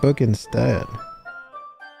from my book instead.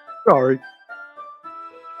 Sorry.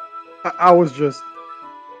 I was just...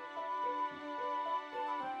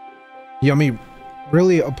 Yummy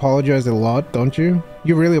really apologize a lot, don't you?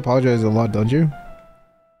 You really apologize a lot, don't you?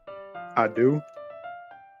 I do.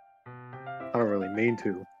 I don't really mean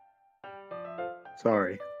to.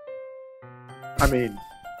 Sorry. I mean...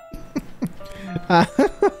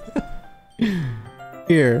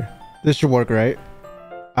 Here, this should work, right?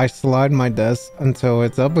 I slide my desk until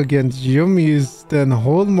it's up against Yumi's, then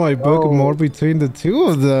hold my book more between the two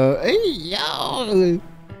of them. Hey, yo!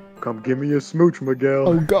 Come give me a smooch, Miguel.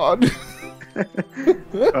 Oh, God.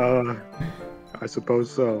 I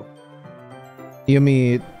suppose so.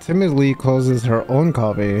 Yumi timidly closes her own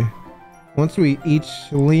copy. Once we each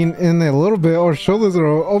lean in a little bit, our shoulders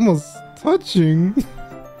are almost touching.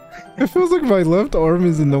 It feels like my left arm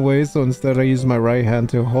is in the way, so instead I use my right hand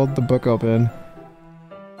to hold the book open.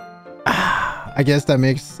 I guess that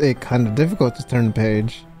makes it kind of difficult to turn the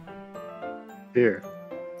page. Here.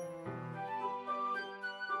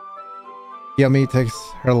 Yummy takes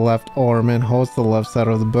her left arm and holds the left side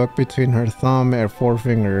of the book between her thumb and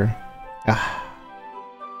forefinger.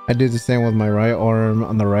 I do the same with my right arm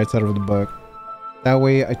on the right side of the book. That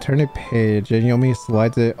way I turn a page and Yumi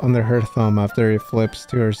slides it under her thumb after it flips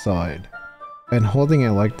to her side. And holding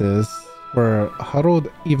it like this, we're huddled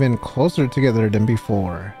even closer together than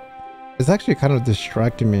before. It's actually kind of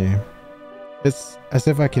distracting me. It's as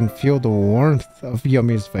if I can feel the warmth of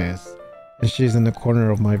Yumi's face, and she's in the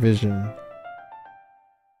corner of my vision.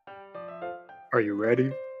 Are you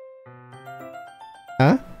ready?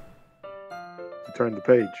 Huh? To turn the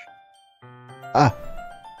page.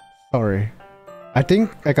 Sorry. I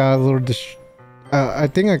think I got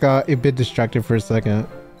a bit distracted for a second.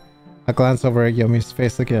 I glance over at Yumi's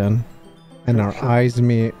face again, and our eyes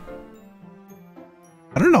meet.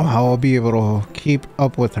 I don't know how I'll be able to keep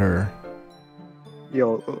up with her.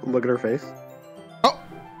 Yo, look at her face. Oh!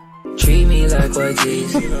 Treat me like what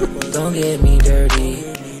these. Don't get me dirty.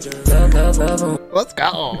 Let's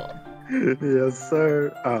go! Yes,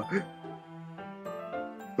 sir.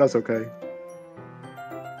 That's okay.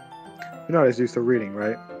 You're not as used to reading,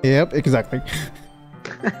 right? Yep, exactly.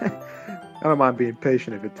 I don't mind being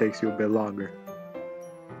patient if it takes you a bit longer.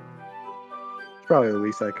 It's probably the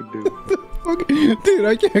least I could do. Dude,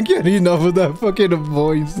 I can't get enough of that fucking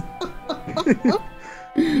voice.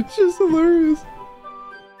 It's just hilarious.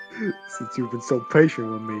 Since you've been so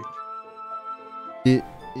patient with me.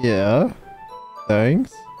 Yeah.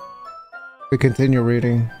 Thanks. We continue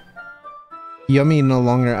reading. Yummy no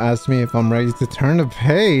longer asks me if I'm ready to turn the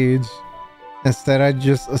page. Instead, I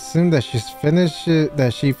just assume that she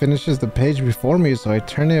finishes the page before me, so I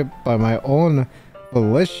turn it by my own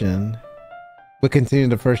volition. We continue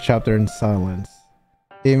the first chapter in silence.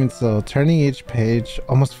 Even so, turning each page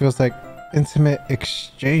almost feels like intimate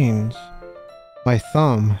exchange. My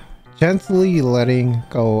thumb gently letting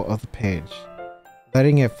go of the page,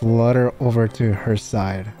 letting it flutter over to her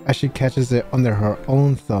side as she catches it under her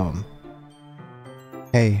own thumb.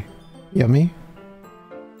 Hey, Yummy?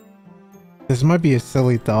 This might be a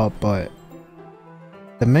silly thought, but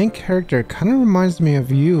the main character kind of reminds me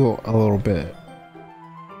of you a little bit.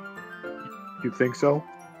 You think so?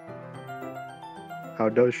 How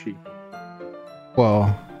does she?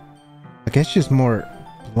 Well, I guess she's more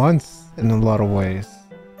blunt in a lot of ways,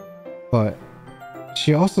 but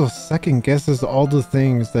she also second guesses all the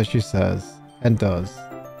things that she says and does.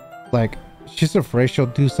 Like, she's afraid she'll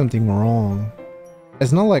do something wrong.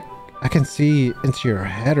 It's not like I can see into your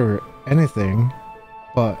head or anything,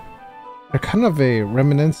 but they're kind of a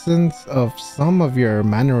reminiscence of some of your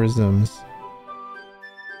mannerisms.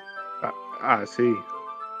 I see.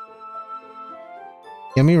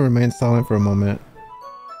 Yummy remains silent for a moment.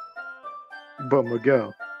 But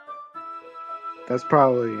Miguel, that's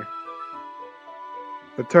probably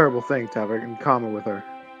a terrible thing to have in common with her.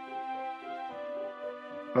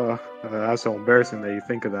 That's so embarrassing that you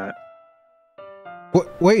think of that.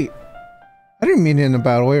 Wait, I didn't mean it in a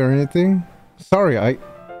bad way or anything. Sorry, I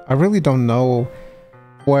really don't know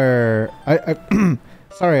where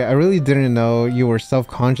sorry, I really didn't know you were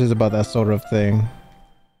self-conscious about that sort of thing.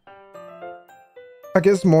 I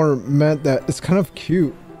guess more meant that it's kind of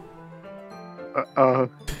cute. What are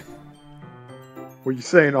you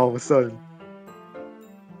saying all of a sudden?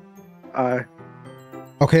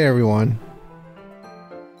 Okay, everyone.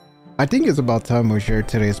 I think it's about time we share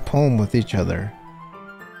today's poem with each other.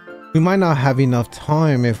 We might not have enough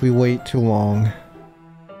time if we wait too long.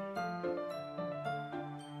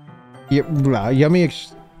 Yummy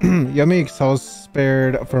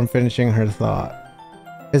exhausted from finishing her thought.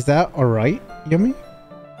 Is that alright, Yummy?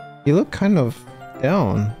 You look kind of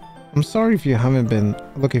down. I'm sorry if you haven't been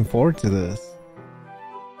looking forward to this.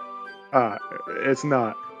 It's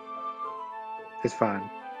not. It's fine.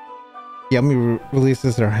 Yummy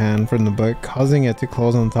releases her hand from the book, causing it to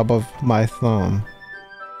close on top of my thumb.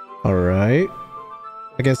 Alright.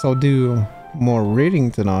 I guess I'll do more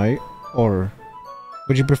reading tonight. Or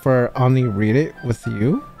would you prefer Ani read it with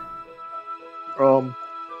you? I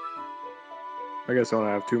guess I don't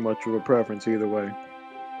have too much of a preference either way.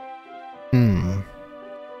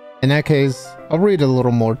 In that case, I'll read a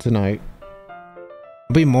little more tonight.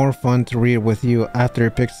 It'll be more fun to read with you after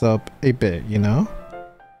it picks up a bit, you know?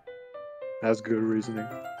 That's good reasoning.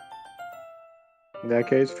 In that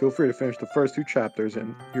case, feel free to finish the first 2 chapters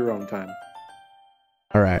in your own time.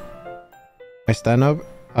 Alright. I stand up,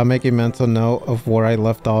 I'll make a mental note of where I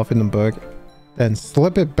left off in the book, then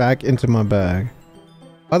slip it back into my bag.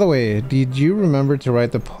 By the way, did you remember to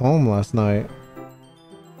write the poem last night?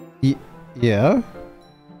 Yeah?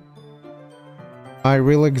 My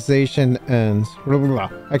realization ends.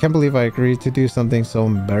 I can't believe I agreed to do something so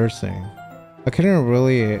embarrassing. I couldn't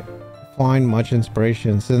really find much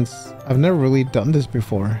inspiration since I've never really done this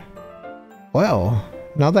before. Well,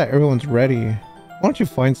 now that everyone's ready, why don't you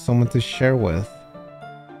find someone to share with?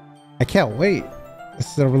 I can't wait.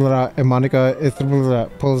 And Monica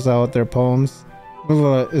pulls out their poems.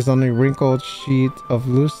 Is on a wrinkled sheet of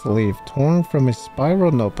loose leaf torn from a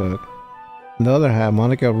spiral notebook. On the other hand,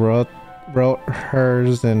 Monica wrote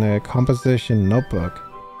hers in a composition notebook.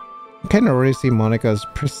 I can already see Monica's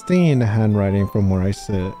pristine handwriting from where I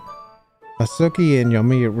sit. Asuki and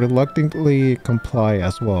Yami reluctantly comply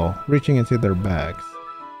as well, reaching into their bags.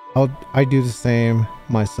 I do the same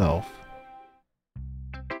myself.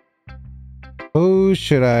 Who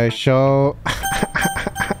should I show?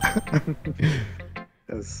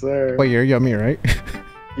 Yes, sir. Wait, you're Yummy, right?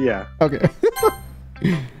 Yeah. Okay.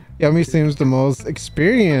 Yummy seems the most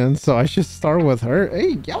experienced, so I should start with her.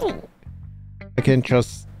 Hey, yo! I can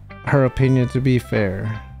trust her opinion to be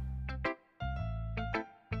fair.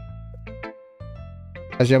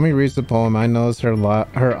 As Yummy reads the poem, I notice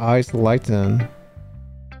her eyes lighten.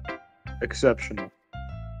 Exceptional.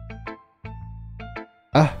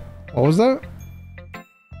 Ah, what was that?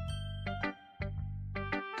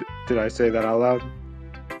 Did I say that out loud?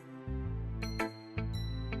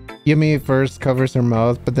 Yumi first covers her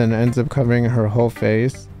mouth, but then ends up covering her whole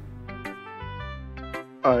face.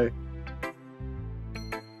 Oh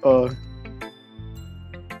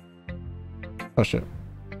shit.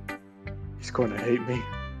 He's going to hate me.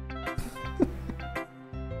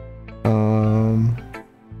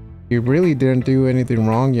 You really didn't do anything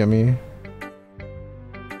wrong, Yummy.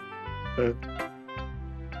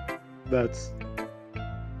 That's...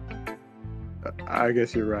 I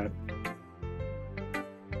guess you're right.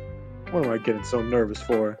 What am I getting so nervous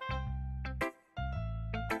for?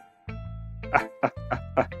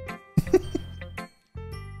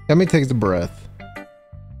 Yummy takes a breath.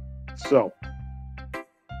 So,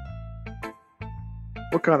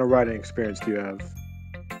 what kind of writing experience do you have?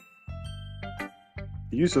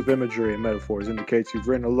 The use of imagery and metaphors indicates you've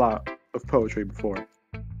written a lot of poetry before.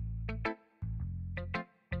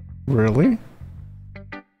 Really?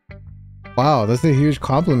 Wow, that's a huge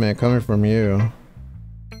compliment coming from you.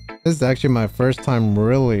 This is actually my first time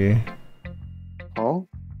really. Oh?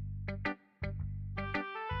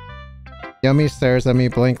 Yummy stares at me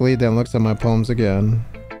blankly, then looks at my poems again.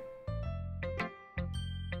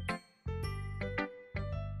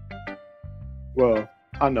 Well,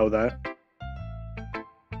 I know that.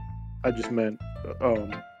 I just meant,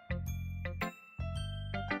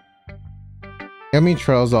 Yummy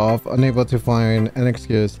trails off, unable to find an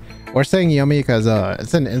excuse. We're saying Yummy because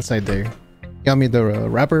it's an inside thing. Yummy, the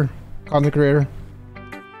rapper, content creator.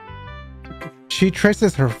 She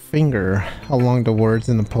traces her finger along the words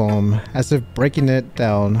in the poem, as if breaking it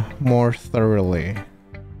down more thoroughly.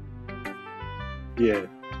 Yeah.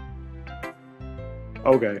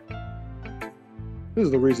 Okay. This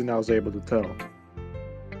is the reason I was able to tell.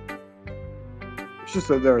 It's just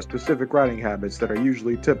that there are specific writing habits that are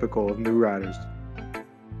usually typical of new writers.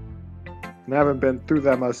 And I haven't been through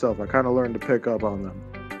that myself. I kind of learned to pick up on them.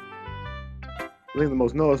 I think the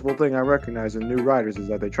most noticeable thing I recognize in new writers is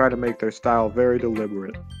that they try to make their style very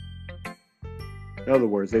deliberate. In other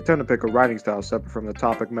words, they tend to pick a writing style separate from the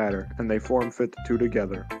topic matter, and they form-fit the two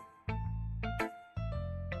together.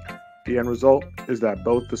 The end result is that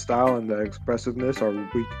both the style and the expressiveness are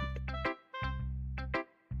weakened.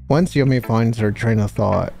 Once Yumi finds her train of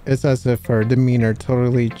thought, it's as if her demeanor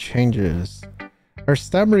totally changes. Her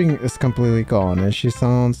stammering is completely gone and she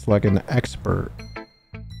sounds like an expert.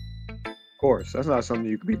 Of course, that's not something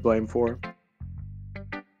you can be blamed for.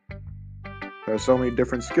 There are so many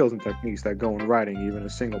different skills and techniques that go in writing even a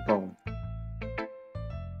single poem.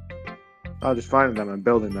 Not just finding them and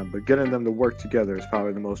building them, but getting them to work together is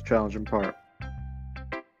probably the most challenging part.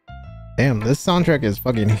 Damn, this soundtrack is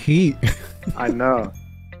fucking heat. I know.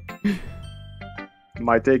 It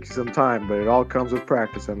might take you some time, but it all comes with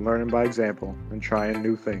practice and learning by example and trying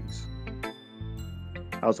new things.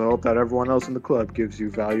 I also hope that everyone else in the club gives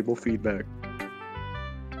you valuable feedback.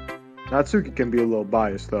 Natsuki can be a little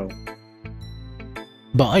biased though.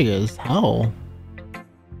 Bias? How?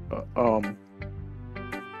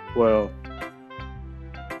 Well,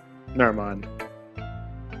 never mind.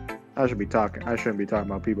 I shouldn't be talking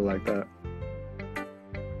about people like that.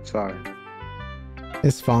 Sorry.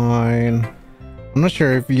 It's fine. I'm not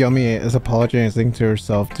sure if Yumi is apologizing to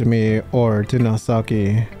herself, to me, or to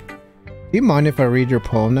Nasaki. Do you mind if I read your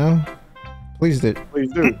poem now? Please do.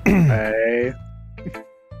 Please do. Hey.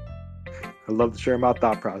 I love to share my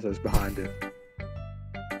thought process behind it.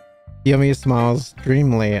 Yumi smiles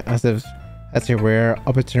dreamily as if that's a rare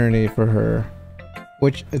opportunity for her.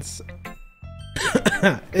 Which it's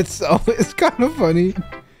it's kind of funny.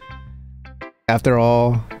 After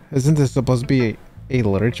all, isn't this supposed to be a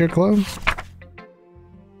literature club?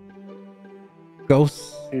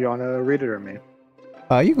 Ghosts? You wanna read it or me?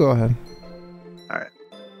 You go ahead. Alright.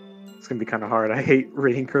 It's gonna be kinda hard. I hate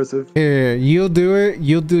reading cursive. Here, you'll do it.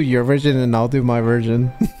 You'll do your version and I'll do my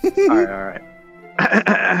version. Alright.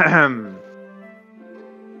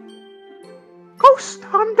 Ghost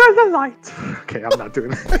under the light. Okay, I'm not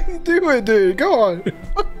doing it. Do it, dude. Go on.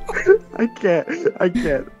 I can't.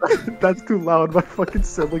 That's too loud. My fucking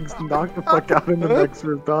siblings knock the fuck out in the next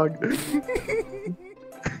room, dog.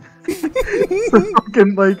 It's a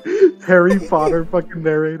fucking, like, Harry Potter fucking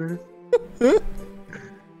narrator.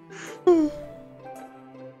 We're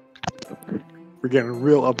getting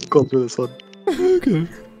real up close with this one. Okay.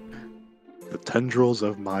 The tendrils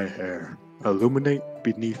of my hair illuminate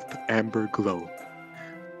beneath the amber glow,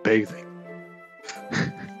 bathing.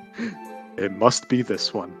 It must be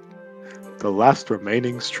this one, the last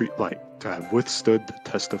remaining streetlight to have withstood the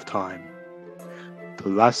test of time, the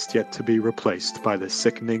last yet to be replaced by the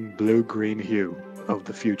sickening blue-green hue of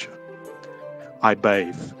the future. I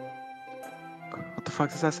bathe. What the fuck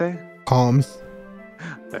does that say? Calms.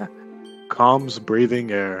 Calms breathing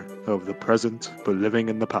air of the present but living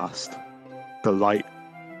in the past. The light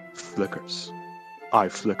flickers. I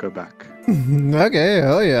flicker back. Okay,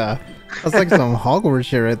 hell yeah. That's like some Hogwarts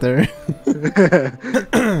shit right there.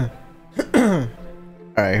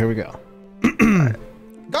 Alright, here we go.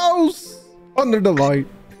 Ghosts under the light.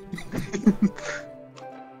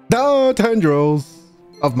 The tendrils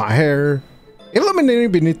of my hair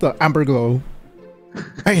illuminating beneath the amber glow.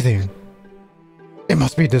 Bathing. It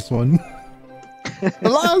must be this one. The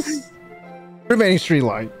last remaining street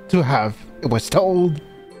light to have it was told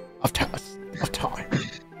of test of time.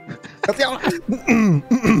 The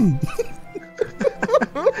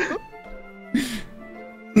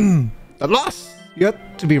last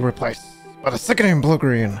yet to be replaced by the sickening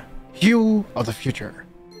blue-green hue of the future.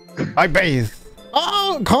 I bathe.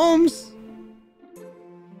 Oh, calms.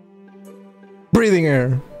 Breathing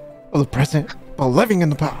air of the present, but living in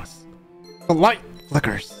the past. The light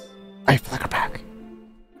flickers. I flicker back.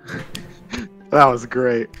 That was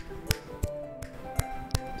great.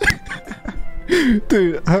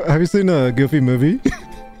 Dude, have you seen a Goofy movie?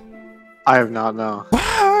 I have not, no.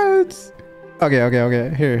 What?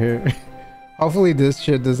 Okay. Here. Hopefully this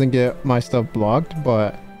shit doesn't get my stuff blocked,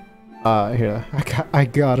 but here, I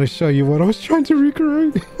gotta show you what I was trying to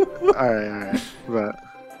recreate. Alright. But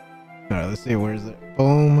alright, let's see, where is it?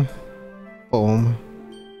 Boom. alright.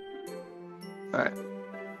 Alright,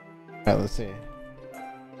 let's see.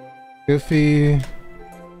 Goofy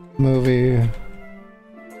movie.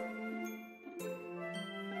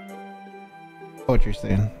 What you're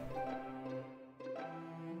saying?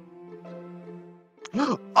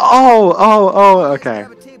 Oh, okay.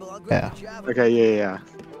 Yeah. Okay, yeah.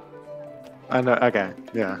 I know, okay,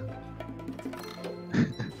 yeah.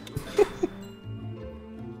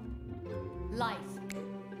 Life.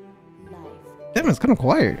 Damn, it's kind of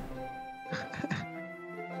quiet.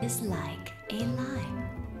 Is like a lime.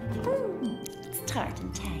 It's tart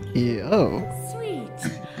and tangy. Yo.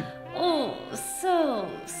 Sweet. Oh, so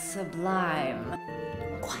sublime.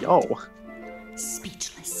 Quiet. Yo.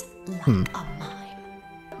 Speechless like a mime.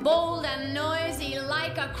 Bold and noisy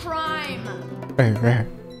like a crime. Right.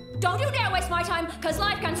 Don't you dare waste my time, cause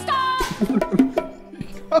life can stop!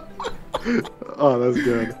 Oh, that's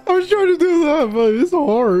good. I was trying to do that, but it's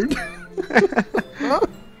hard.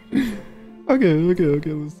 Okay.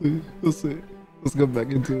 Let's see. Let's go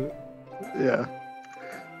back into it. Yeah.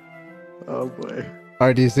 Oh boy. All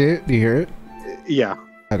right, do you see it? Do you hear it? Yeah.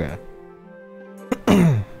 Okay.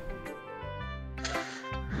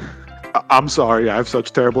 I'm sorry. I have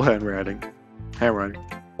such terrible handwriting.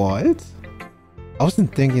 What? I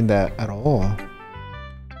wasn't thinking that at all.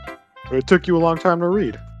 It took you a long time to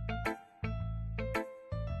read.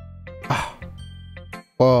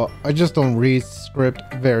 Well, I just don't read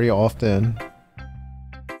script very often.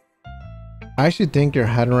 I actually think your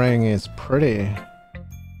handwriting is pretty.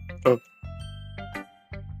 Oh.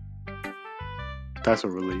 That's a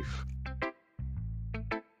relief.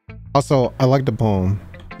 Also, I like the poem.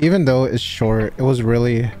 Even though it's short, it was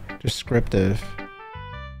really descriptive.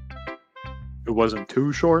 It wasn't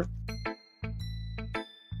too short.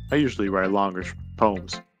 I usually write longer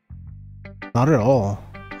poems. Not at all.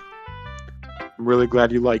 I'm really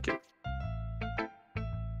glad you like it.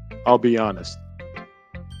 I'll be honest.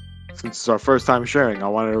 Since it's our first time sharing, I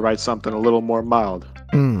wanted to write something a little more mild.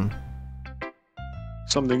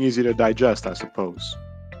 Something easy to digest, I suppose.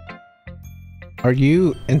 Are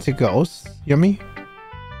you into ghosts, Yummy?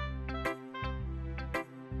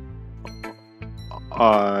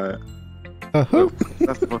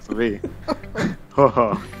 That's supposed to be.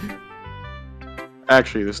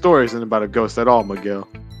 Actually, the story isn't about a ghost at all, Miguel.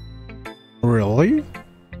 Really?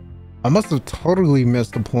 I must have totally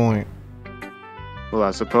missed the point. Well, I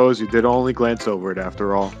suppose you did only glance over it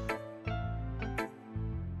after all.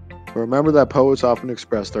 Remember that poets often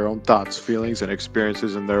express their own thoughts, feelings, and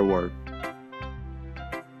experiences in their work.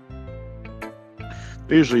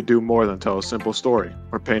 They usually do more than tell a simple story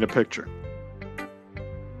or paint a picture.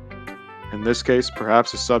 In this case,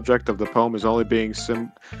 perhaps the subject of the poem is only being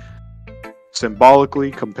symbolically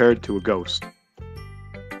compared to a ghost,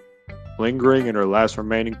 lingering in her last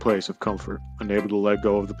remaining place of comfort, unable to let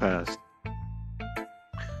go of the past,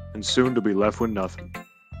 and soon to be left with nothing.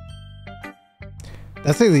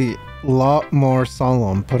 That's a lot more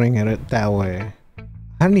solemn putting it that way. I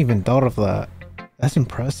hadn't even thought of that. That's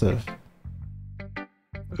impressive.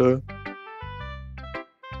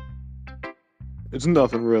 It's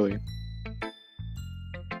nothing really.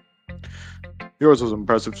 Yours was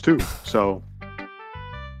impressive too, so...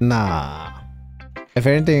 Nah. If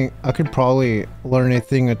anything, I could probably learn a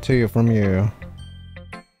thing or two from you.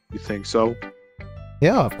 You think so?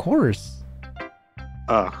 Yeah, of course.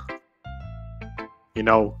 You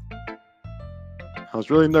know, I was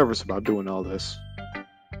really nervous about doing all this.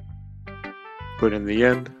 But in the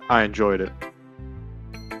end, I enjoyed it.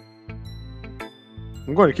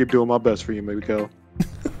 I'm going to keep doing my best for you, Miguel.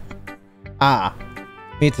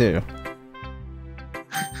 Me too.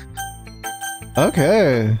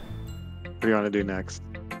 Okay. What do you want to do next?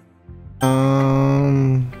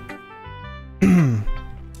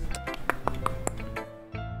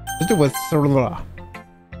 Let's do with Sorla.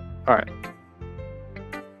 Alright.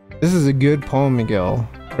 This is a good poem, Miguel.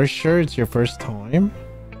 Are you sure it's your first time?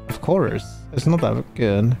 Of course. It's not that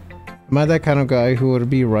good. Am I that kind of guy who would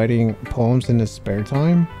be writing poems in his spare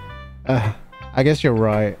time? I guess you're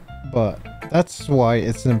right, but that's why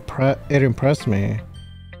it impressed me.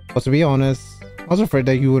 But to be honest, I was afraid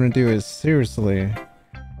that you wouldn't do it seriously,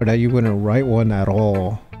 or that you wouldn't write one at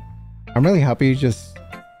all. I'm really happy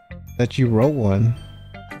that you wrote one.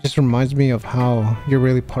 It just reminds me of how you're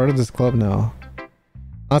really part of this club now.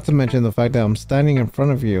 Not to mention the fact that I'm standing in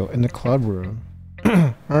front of you in the club room.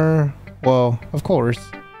 Well, of course.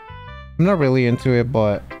 I'm not really into it,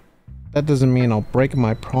 but that doesn't mean I'll break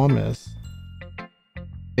my promise.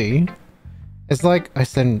 See? It's like I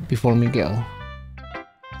said before, Miguel.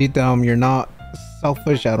 Deep down, you're not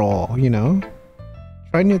selfish at all, you know?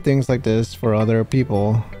 Try new things like this for other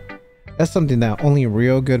people. That's something that only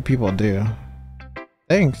real good people do.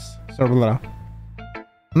 Thanks, Sorla.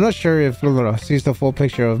 I'm not sure if Lula sees the full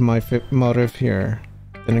picture of my motive here.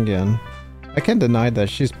 Then again, I can't deny that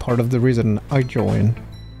she's part of the reason I joined.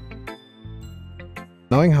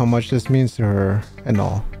 Knowing how much this means to her and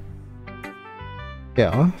all.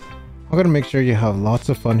 Yeah, I'm gonna make sure you have lots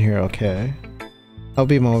of fun here, okay? That'll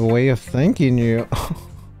be my way of thanking you.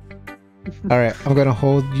 Alright, I'm gonna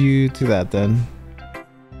hold you to that then.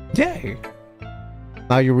 Yay!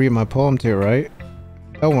 Now you read my poem too, right?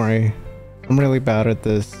 Don't worry, I'm really bad at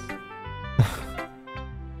this.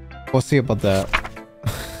 We'll see about that.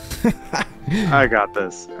 I got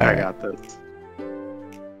this. I got this.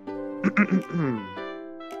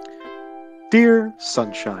 Dear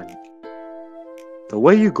Sunshine, The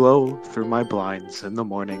way you glow through my blinds in the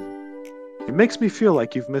morning, it makes me feel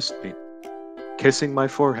like you've missed me. Kissing my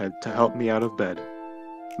forehead to help me out of bed,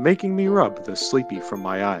 making me rub the sleepy from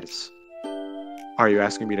my eyes. Are you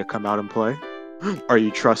asking me to come out and play? Are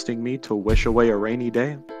you trusting me to wish away a rainy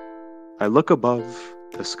day? I look above,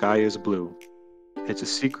 the sky is blue. It's a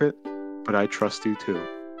secret, but I trust you too.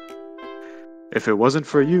 If it wasn't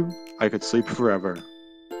for you, I could sleep forever.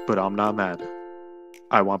 But I'm not mad.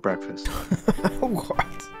 I want breakfast. What?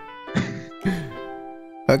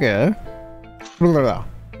 Okay. Blah, blah, blah.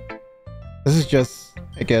 This is just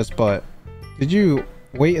a guess, but did you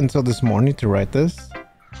wait until this morning to write this?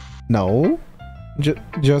 No.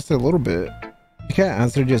 Just a little bit. You can't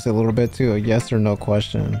answer just a little bit to a yes or no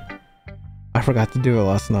question. I forgot to do it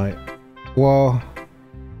last night. Well,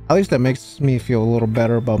 at least that makes me feel a little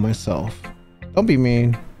better about myself. Don't be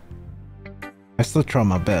mean. I still try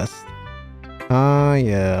my best.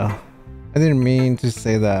 Yeah. I didn't mean to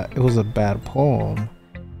say that it was a bad poem.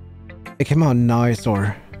 It came out nice,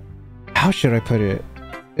 or how should I put it?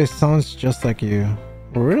 It sounds just like you.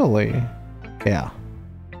 Really? Yeah.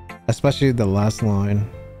 Especially the last line.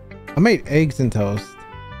 I made eggs and toast.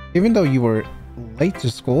 Even though you were late to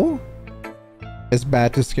school? It's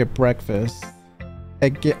bad to skip breakfast. I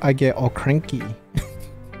get all cranky.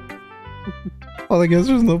 Well, I guess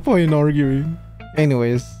there's no point in arguing.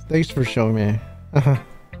 Anyways, thanks for showing me.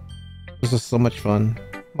 This was so much fun.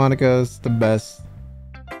 Monica's the best.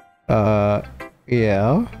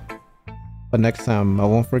 Yeah. But next time, I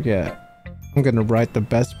won't forget. I'm gonna write the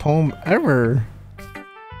best poem ever.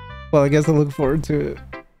 Well, I guess I look forward to it.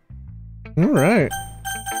 Alright.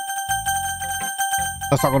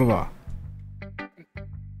 Let's talk about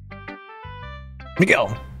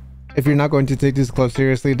Miguel. If you're not going to take this club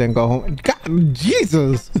seriously, then go home. God,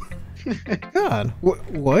 Jesus! God,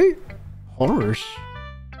 what? Harsh.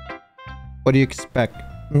 What do you expect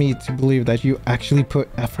me to believe, that you actually put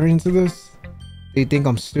effort into this? Do you think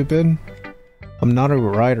I'm stupid? I'm not a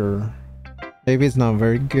writer. Maybe it's not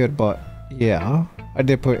very good, but yeah, I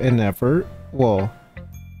did put in effort. Well,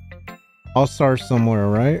 I'll start somewhere,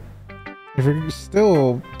 right? If you're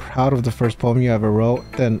still proud of the first poem you ever wrote,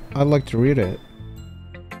 then I'd like to read it.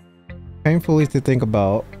 Painfully to think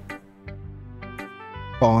about.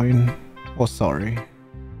 Fine. Well, sorry.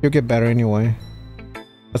 You'll get better anyway.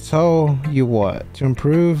 I'll tell you what, to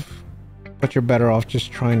improve, but you're better off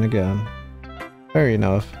just trying again. Fair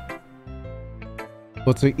enough.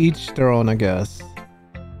 Well, to each their own, I guess.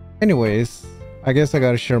 Anyways, I guess I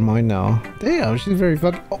gotta share mine now. Damn, she's very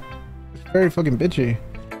fucking bitchy.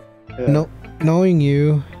 Yeah. Knowing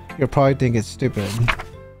you'll probably think it's stupid.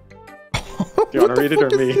 Do you want to read it or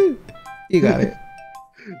me? It? You got it.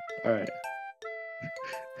 Alright.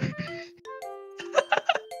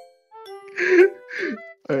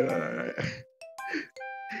 Alright.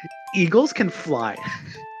 Eagles can fly.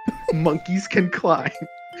 Monkeys can climb.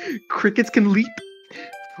 Crickets can leap.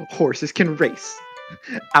 Horses can race.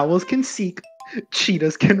 Owls can seek.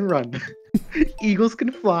 Cheetahs can run. Eagles can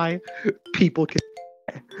fly. People can.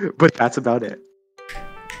 But that's about it.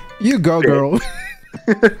 You go, girl.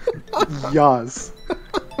 Yas.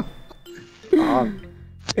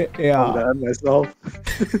 Yeah. That myself.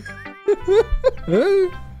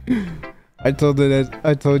 I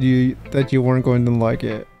told you that you weren't going to like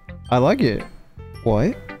it. I like it.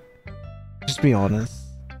 What? Just be honest.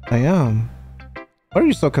 I am. Why are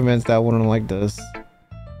you so convinced that I wouldn't like this?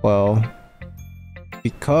 Well,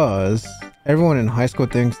 because everyone in high school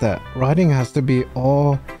thinks that writing has to be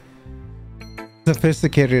all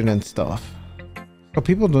sophisticated and stuff. So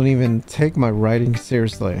people don't even take my writing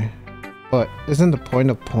seriously. But isn't the point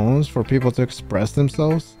of poems for people to express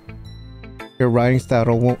themselves? Your writing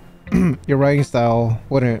style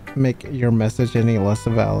wouldn't make your message any less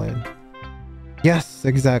valid. Yes,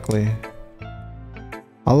 exactly.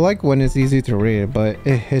 I like when it's easy to read, but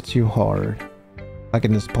it hits you hard. Like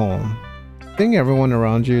in this poem. Seeing everyone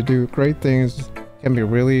around you do great things can be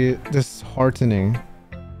really disheartening.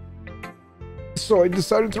 So I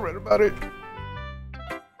decided to write about it.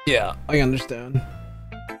 Yeah, I understand.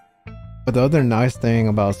 But the other nice thing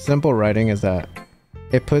about simple writing is that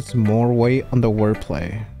it puts more weight on the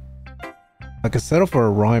wordplay. I could settle for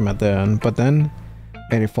a rhyme at the end, but then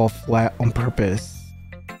made it fall flat on purpose.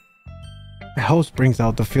 It helps brings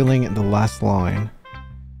out the feeling in the last line.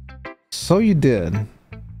 So you did.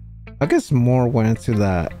 I guess more went into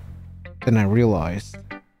that than I realized.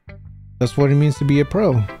 That's what it means to be a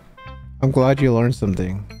pro. I'm glad you learned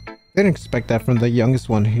something. Didn't expect that from the youngest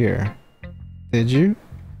one here. Did you?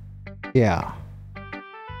 Yeah.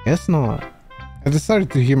 Guess not. I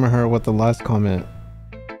decided to humor her with the last comment.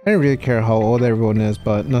 I don't really care how old everyone is,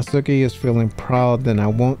 but Natsuki is feeling proud, then I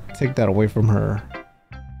won't take that away from her.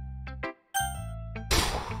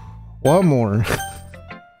 One more.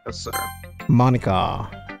 Yes, sir. Monica.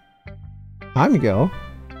 Hi, Miguel.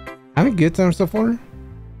 Having a good time so far?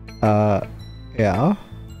 Yeah.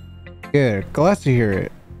 Good. Glad to hear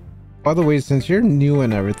it. By the way, since you're new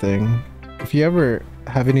and everything, if you ever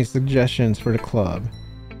have any suggestions for the club,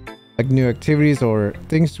 like new activities or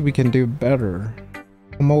things we can do better,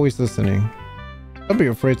 I'm always listening. Don't be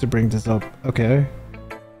afraid to bring this up, okay?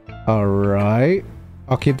 Alright.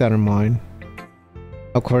 I'll keep that in mind.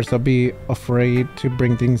 Of course, I'll be afraid to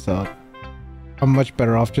bring things up. I'm much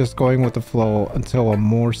better off just going with the flow until I'm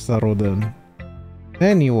more settled in.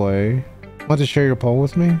 Anyway, want to share your poem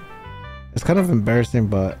with me? It's kind of embarrassing,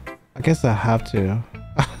 but I guess I have to.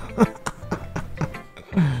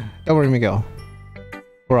 Don't worry, Miguel.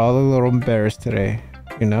 We're all a little embarrassed today,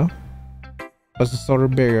 you know? It's a sort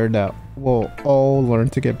of barrier that we'll all learn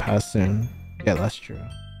to get past soon. Yeah, that's true.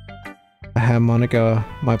 I have Monica,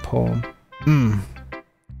 my poem.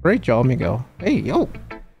 Great job, Miguel. Hey, yo!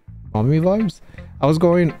 Mommy vibes? I was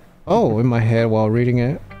going, oh, in my head while reading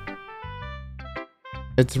it.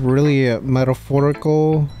 It's really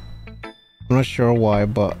metaphorical. I'm not sure why,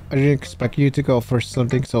 but I didn't expect you to go for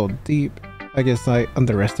something so deep. I guess I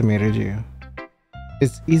underestimated you.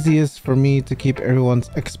 It's easiest for me to keep everyone's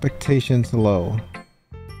expectations low.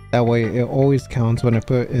 That way it always counts when I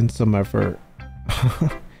put in some effort.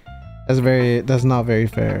 That's not very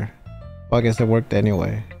fair. Well, I guess it worked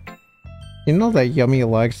anyway. You know that Yummy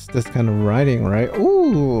likes this kind of writing, right?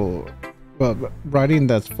 Ooh! Well, writing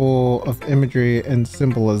that's full of imagery and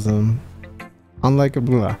symbolism. Unlike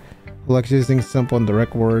who likes using simple and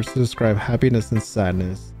direct words to describe happiness and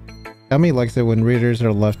sadness. Yummy likes it when readers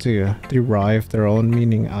are left to derive their own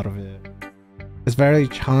meaning out of it. It's very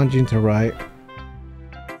challenging to write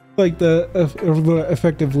like that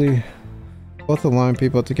effectively, both allowing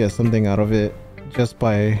people to get something out of it just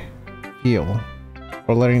by feel,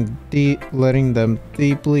 or letting them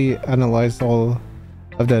deeply analyze all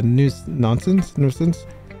of the nonsense.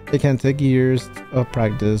 It can take years of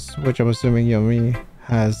practice, which I'm assuming Yummy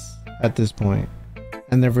has at this point.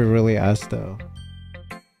 I never really asked though.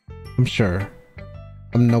 I'm sure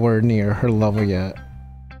I'm nowhere near her level yet.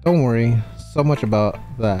 Don't worry so much about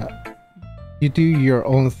that. You do your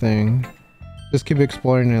own thing. Just keep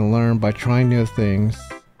exploring and learn by trying new things.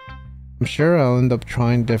 I'm sure I'll end up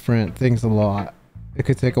trying different things a lot. It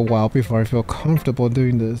could take a while before I feel comfortable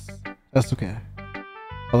doing this. That's okay.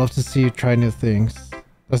 I love to see you try new things.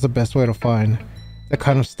 That's the best way to find the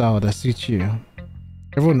kind of style that suits you.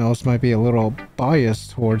 Everyone else might be a little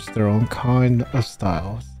biased towards their own kind of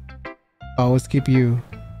styles. I always keep you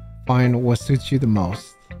find what suits you the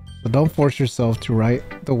most. So don't force yourself to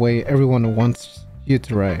write the way everyone wants you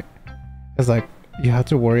to write. It's like you have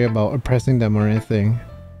to worry about impressing them or anything.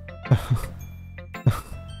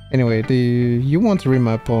 Anyway, do you want to read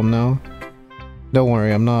my poem now? Don't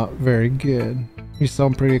worry, I'm not very good. You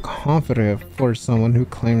sound pretty confident for someone who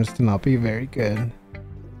claims to not be very good.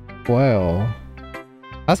 Well,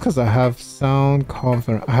 that's because I have to sound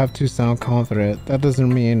confident. That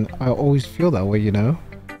doesn't mean I always feel that way, you know?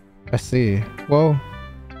 I see. Well,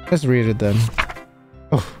 let's read it then.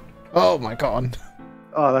 Oh my god.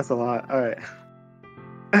 Oh, that's a lot. Alright.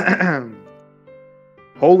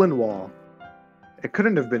 Hole in wall. It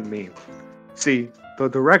couldn't have been me. See, the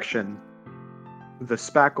direction, the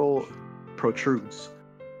spackle protrudes.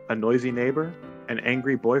 A noisy neighbor, an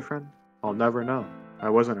angry boyfriend, I'll never know. I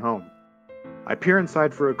wasn't home. I peer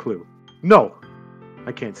inside for a clue. No!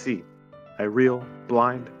 I can't see. I reel,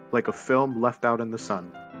 blind, like a film left out in the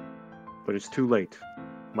sun. But it's too late.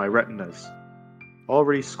 My retinas,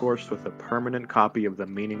 already scorched with a permanent copy of the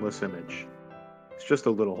meaningless image. It's just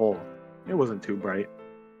a little hole. It wasn't too bright.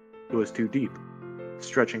 It was too deep,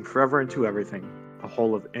 stretching forever into everything, a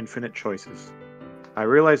hole of infinite choices. I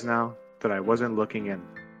realize now that I wasn't looking in.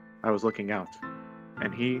 I was looking out.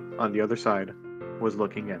 And he, on the other side, was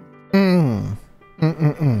looking in.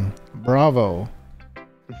 Bravo.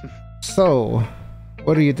 So,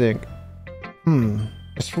 what do you think?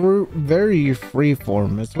 It's very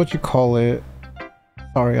freeform. It's what you call it.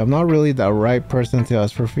 Sorry, I'm not really the right person to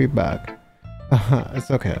ask for feedback.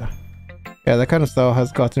 It's okay. Yeah, that kind of style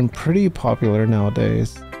has gotten pretty popular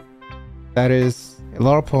nowadays. That is, a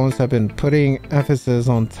lot of poems have been putting emphasis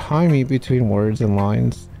on timing between words and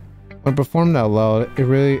lines. When performed out loud,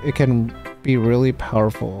 it can be really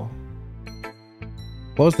powerful.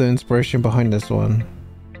 What was the inspiration behind this one?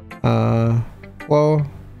 Well,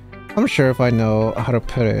 I'm sure if I know how to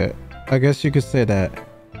put it. I guess you could say that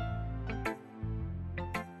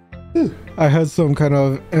I had some kind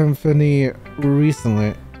of epiphany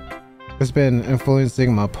recently. It's been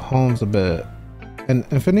influencing my poems a bit. An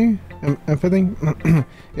epiphany? Epiphany?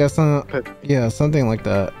 Yeah, something like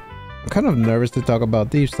that. I'm kind of nervous to talk about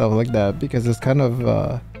deep stuff like that because it's kind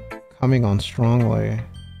of coming on strongly.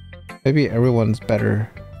 Maybe everyone's better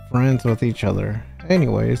friends with each other.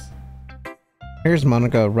 Anyways, here's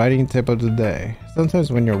Monica writing tip of the day.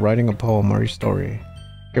 Sometimes when you're writing a poem or a story,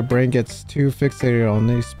 your brain gets too fixated on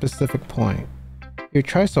a specific point. You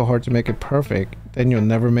try so hard to make it perfect, then you'll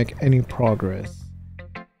never make any progress.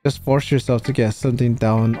 Just force yourself to get something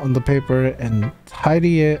down on the paper and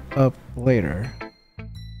tidy it up later.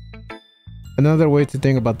 Another way to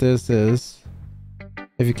think about this is,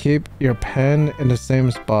 if you keep your pen in the same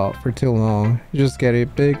spot for too long, you just get a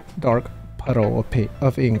big dark puddle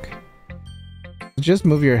of ink. Just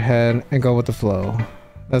move your head and go with the flow.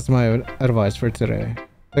 That's my advice for today.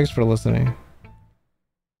 Thanks for listening.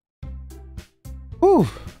 Whew.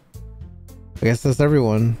 I guess that's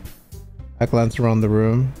everyone. I glanced around the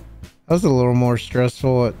room. That was a little more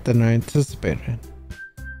stressful than I anticipated.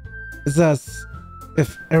 It's as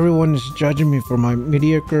if everyone is judging me for my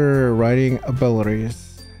mediocre writing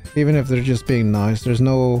abilities. Even if they're just being nice, there's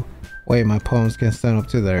no way my poems can stand up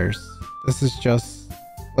to theirs. This is just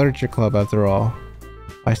literature club after all.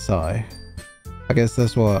 I sigh. I guess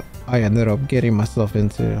that's what I ended up getting myself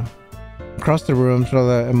into. Across the room,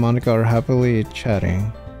 Charlotte and Monica are happily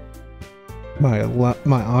chatting. My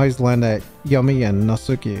eyes land at Yumi and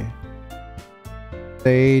Natsuki.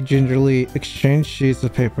 They gingerly exchange sheets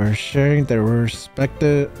of paper, sharing their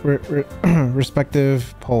respective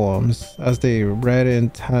poems. As they read in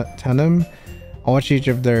tandem, I watch each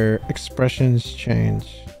of their expressions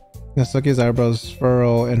change. Natsuki's eyebrows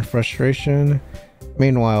furrow in frustration.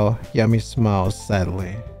 Meanwhile, Yami smiles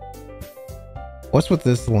sadly. What's with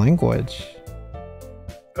this language?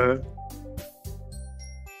 Did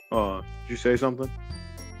you say something?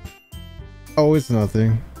 Oh, it's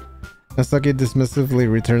nothing. Natsuki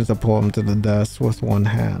dismissively returns the poem to the desk with one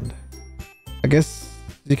hand. I guess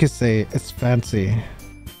you could say it's fancy.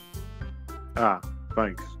 Ah,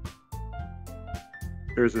 thanks.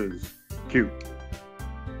 Yours is cute.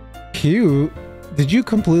 Cute? Did you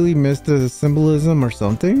completely miss the symbolism or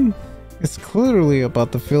something? It's clearly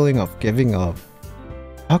about the feeling of giving up.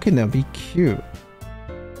 How can that be cute?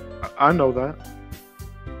 I know that.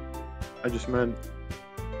 I just meant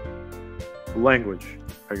language,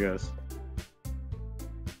 I guess.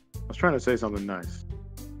 I was trying to say something nice.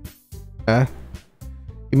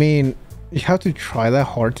 You mean you have to try that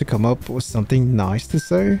hard to come up with something nice to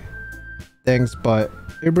say? Thanks, but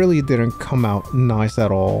it really didn't come out nice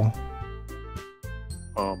at all.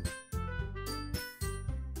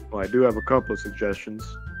 Well, I do have a couple of suggestions.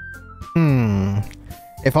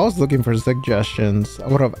 If I was looking for suggestions, I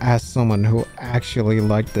would have asked someone who actually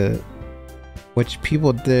liked it. Which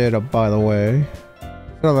people did, by the way.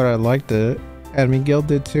 So that I liked it, and Miguel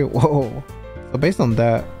did too. Whoa. So based on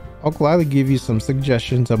that, I'll gladly give you some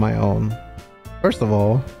suggestions of my own. First of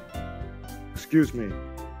all... Excuse me.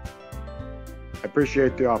 I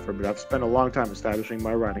appreciate the offer, but I've spent a long time establishing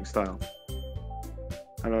my writing style.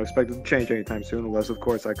 I don't expect it to change anytime soon, unless of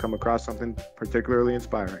course I come across something particularly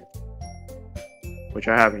inspiring. Which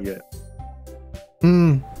I haven't yet.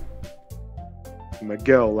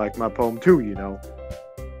 Miguel liked my poem too, you know.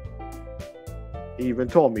 He even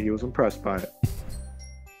told me he was impressed by it.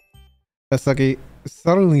 Natsuki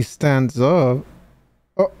suddenly stands up.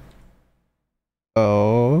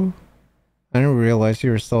 Oh. I didn't realize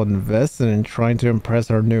you were so invested in trying to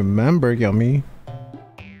impress our new member, Yumi.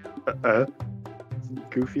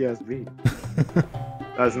 Goofy ass V.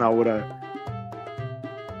 That's not what I...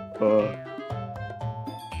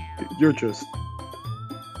 You're just...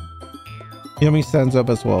 Yumi stands up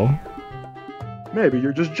as well. Maybe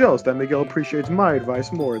you're just jealous that Miguel appreciates my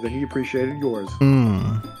advice more than he appreciated yours.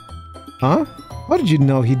 Huh? How did you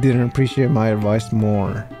know he didn't appreciate my advice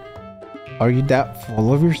more? Are you that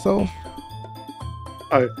full of yourself?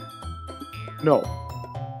 No.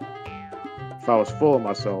 If I was full of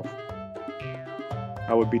myself,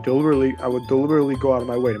 I would deliberately go out of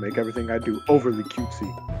my way to make everything I do overly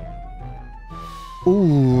cutesy.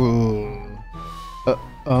 Ooh.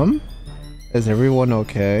 Is everyone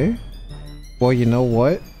okay? Well, you know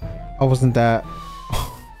what? I wasn't that...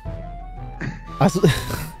 I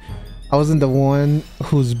wasn't the one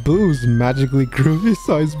whose boobs magically grew a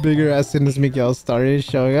size bigger as soon as Miguel started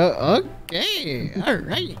showing up. Okay,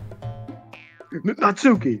 alright.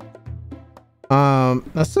 Natsuki!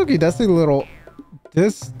 Natsuki, that's a little...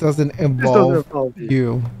 This doesn't involve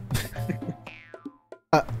you.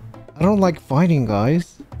 I don't like fighting,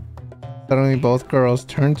 guys. Suddenly, both girls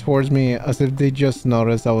turned towards me as if they just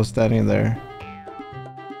noticed I was standing there.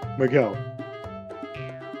 Miguel.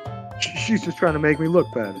 She's just trying to make me look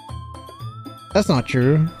bad. That's not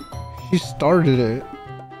true. She started it.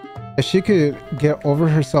 If she could get over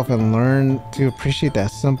herself and learn to appreciate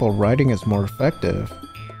that simple writing is more effective,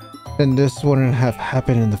 then this wouldn't have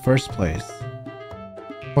happened in the first place.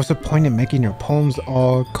 What's the point in making your poems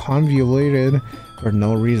all convoluted for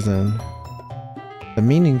no reason? The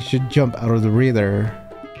meaning should jump out of the reader,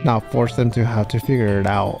 not force them to have to figure it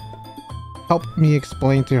out. Help me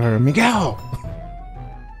explain to her, Miguel!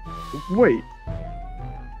 Wait.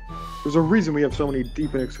 There's a reason we have so many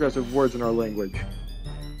deep and expressive words in our language.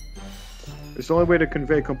 It's the only way to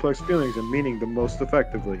convey complex feelings and meaning the most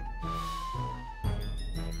effectively.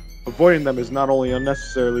 Avoiding them is not only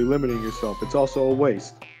unnecessarily limiting yourself, it's also a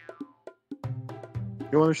waste.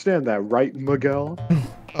 You understand that, right, Miguel?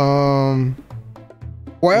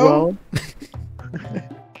 Well...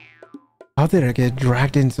 How did I get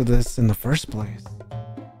dragged into this in the first place?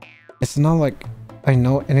 It's not like I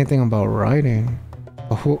know anything about writing.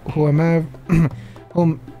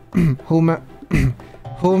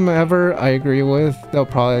 Whomever I agree with, they'll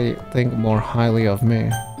probably think more highly of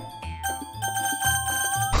me.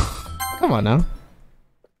 Come on now.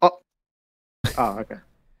 Oh, okay.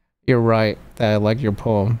 You're right that I like your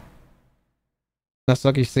poem.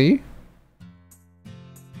 Natsuki, see?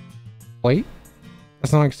 Wait?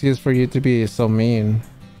 That's not an excuse for you to be so mean.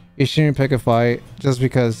 You shouldn't pick a fight just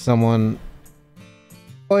because someone...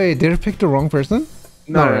 Wait, did I pick the wrong person?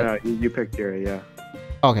 No, you picked Yuri, yeah.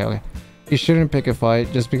 Okay. You shouldn't pick a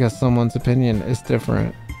fight just because someone's opinion is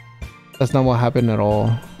different. That's not what happened at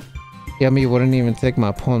all. Yummy wouldn't even take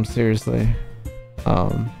my poem seriously.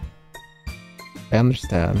 I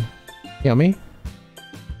understand. Yummy?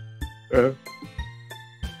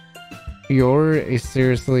 You're a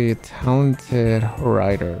seriously talented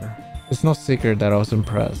writer. It's no secret that I was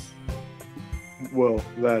impressed. Well,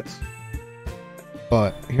 that's...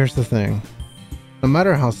 But here's the thing. No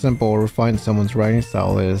matter how simple or refined someone's writing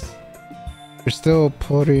style is, you're still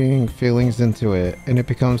putting feelings into it, and it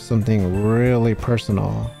becomes something really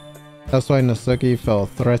personal. That's why Natsuki felt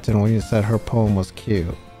threatened when you said her poem was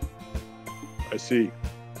cute. I see.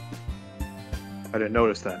 I didn't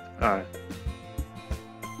notice that.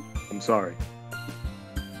 I'm sorry.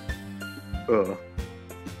 But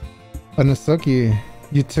Natsuki,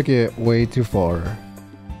 you took it way too far.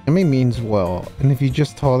 Yumi means well, and if you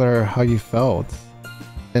just told her how you felt,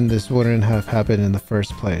 then this wouldn't have happened in the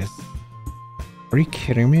first place. Are you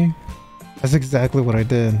kidding me? That's exactly what I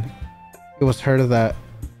did. It was her that...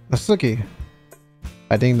 Natsuki!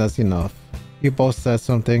 I think that's enough. You both said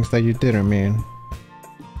some things that you didn't mean.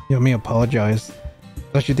 Yumi apologized.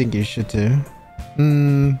 Don't you think you should too?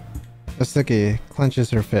 Natsuki clenches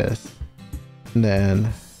her fist. And then,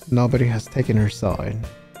 nobody has taken her side.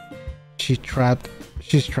 She's trapped.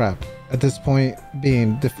 At this point,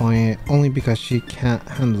 being defiant only because she can't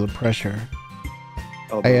handle the pressure.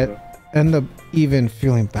 I end up even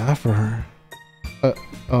feeling bad for her. But,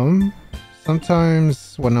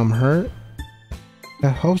 sometimes when I'm hurt, it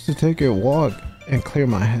helps to take a walk and clear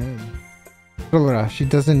my head. She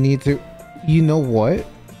doesn't need to... You know what?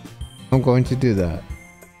 I'm going to do that.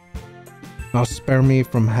 Now spare me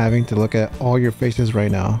from having to look at all your faces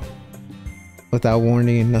right now. Without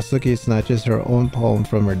warning, Natsuki snatches her own poem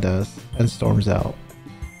from her desk and storms out.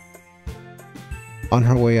 On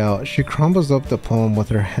her way out, she crumbles up the poem with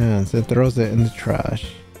her hands and throws it in the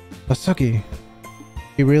trash. Natsuki,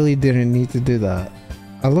 you really didn't need to do that.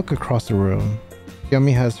 I look across the room.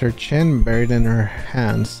 Yumi has her chin buried in her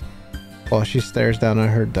hands while she stares down at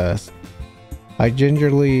her desk. I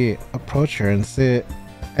gingerly approach her and sit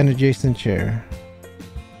in an adjacent chair.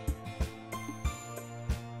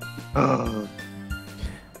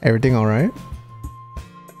 Everything alright?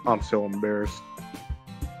 I'm so embarrassed.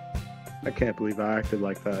 I can't believe I acted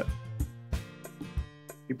like that.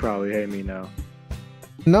 You probably hate me now.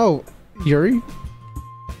 No, Yuri.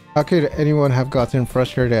 How could anyone have gotten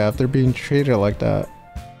frustrated after being treated like that?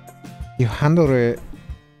 You handled it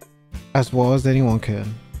as well as anyone could.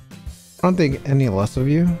 I don't think any less of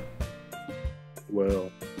you.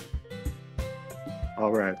 Well,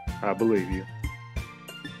 alright, I believe you.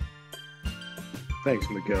 Thanks,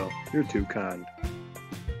 Miguel. You're too kind.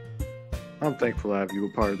 I'm thankful to have you a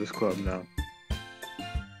part of this club now.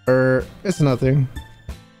 It's nothing.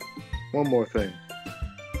 One more thing.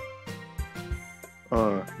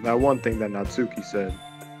 That one thing that Natsuki said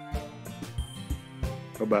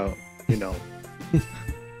about, you know,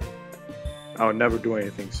 I would never do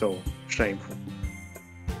anything so shameful.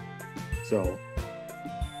 So.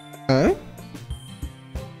 Huh?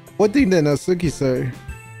 What did Natsuki say?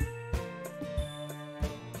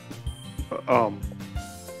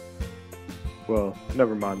 Well,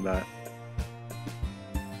 never mind that.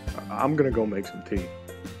 I'm gonna go make some tea.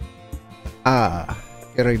 Ah,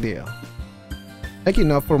 good idea. Make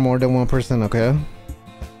enough for more than one person, okay?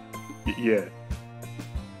 Yeah.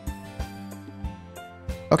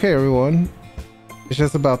 Okay, everyone. It's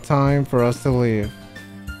just about time for us to leave.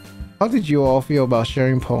 How did you all feel about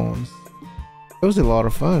sharing poems? It was a lot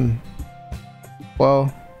of fun.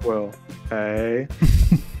 Well, Hey.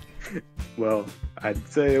 Well, I'd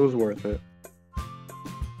say it was worth it.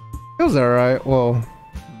 it was alright. Well,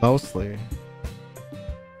 mostly.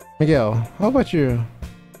 Miguel, how about you?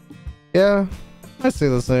 Yeah, I'd say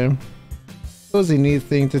the same. It was a neat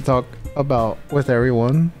thing to talk about with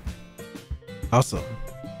everyone. Awesome.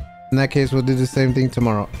 In that case, we'll do the same thing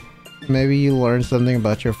tomorrow. Maybe you learn something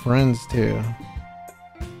about your friends too.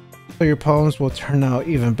 So your poems will turn out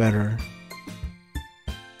even better.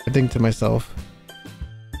 I think to myself,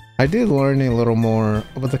 I did learn a little more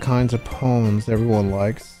about the kinds of poems everyone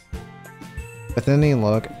likes. With any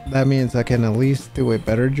luck, that means I can at least do a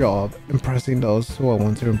better job impressing those who I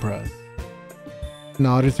want to impress.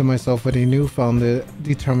 Nodded to myself with a newfound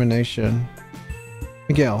determination.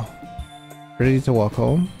 Miguel, ready to walk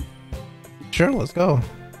home? Sure, let's go.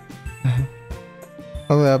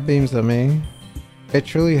 Oh, that beams at me. It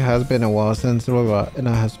truly has been a while since Rola and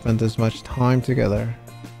I have spent this much time together.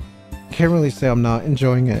 Can't really say I'm not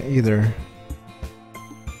enjoying it either.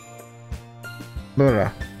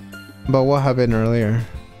 But what happened earlier?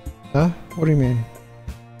 Huh? What do you mean?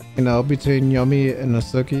 You know, between Yomi and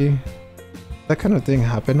Natsuki? That kind of thing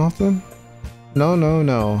happen often?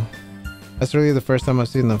 No. That's really the first time I've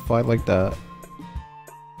seen them fight like that.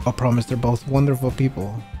 I'll promise they're both wonderful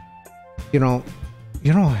people. You don't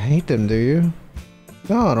hate them, do you?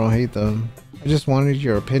 No, I don't hate them. I just wanted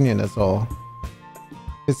your opinion, that's all.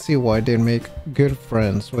 I could see why they'd make good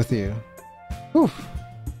friends with you. Oof.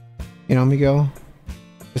 You know, Miguel,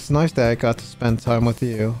 it's nice that I got to spend time with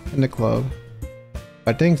you in the club.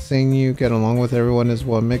 I think seeing you get along with everyone is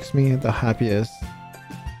what makes me the happiest.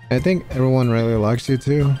 I think everyone really likes you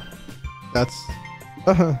too. That's...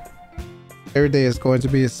 every day is going to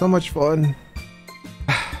be so much fun.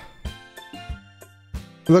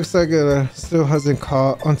 Looks like it still hasn't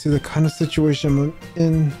caught onto the kind of situation I'm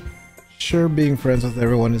in. Sure, being friends with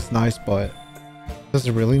everyone is nice, but does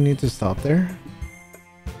it really need to stop there?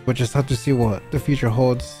 We'll just have to see what the future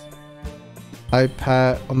holds. I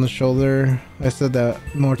pat on the shoulder. I said that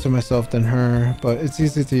more to myself than her, but it's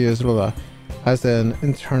easy to use Rula as an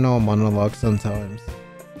internal monologue sometimes.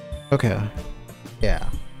 Okay, yeah.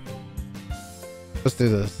 Let's do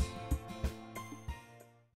this.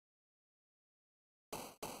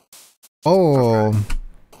 Oh, okay.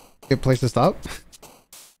 Good place to stop?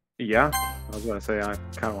 Yeah, I was gonna say I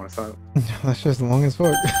kind of want to start. That's just long as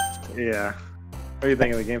fuck. Yeah. What do you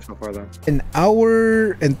think of the game so far, then? An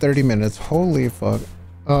hour and 30 minutes. Holy fuck.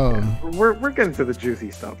 Yeah, we're getting to the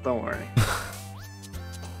juicy stuff. Don't worry.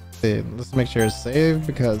 See, let's make sure it's saved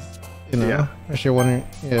because you know. Yeah. I sure wondering.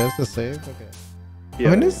 Yeah, it's a save. Okay.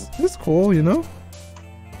 Yeah, I mean, it's cool, you know.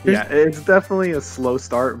 Yeah, it's definitely a slow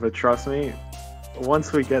start, but trust me,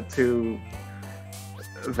 once we get to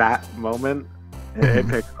that moment, it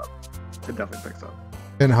picks up. It definitely picks up.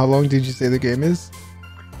 And how long did you say the game is?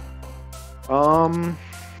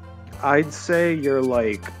 I'd say you're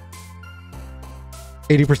like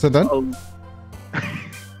 80% done.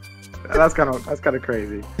 That's kind of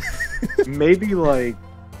crazy. Maybe like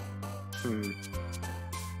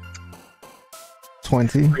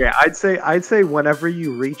 20. Yeah, I'd say whenever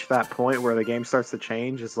you reach that point where the game starts to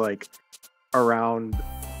change, is like around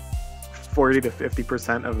 40 to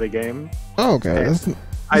 50% of the game. Oh, okay. That's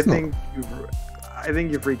I think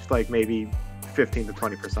you've reached like maybe 15 to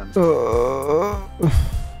 20%.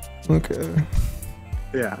 Okay.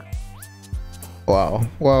 Yeah. Wow.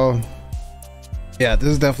 Well, yeah, this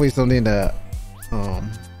is definitely something that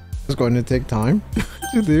is going to take time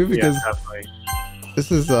to do because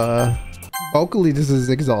this is vocally this is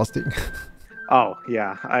exhausting. Oh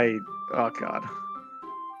yeah, oh god,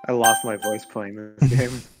 I lost my voice playing this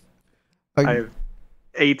game. I have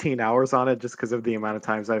 18 hours on it just because of the amount of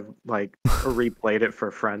times I've like replayed it for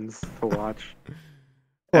friends to watch.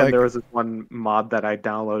 And there was this one mod that I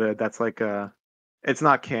downloaded that's like it's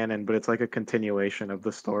not canon, but it's like a continuation of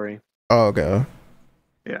the story. Oh, okay.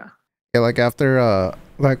 Yeah. Yeah, like after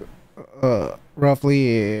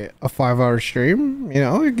roughly a 5-hour stream, you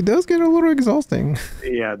know, it does get a little exhausting.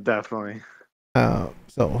 Yeah, definitely.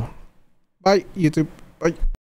 So bye YouTube. Bye.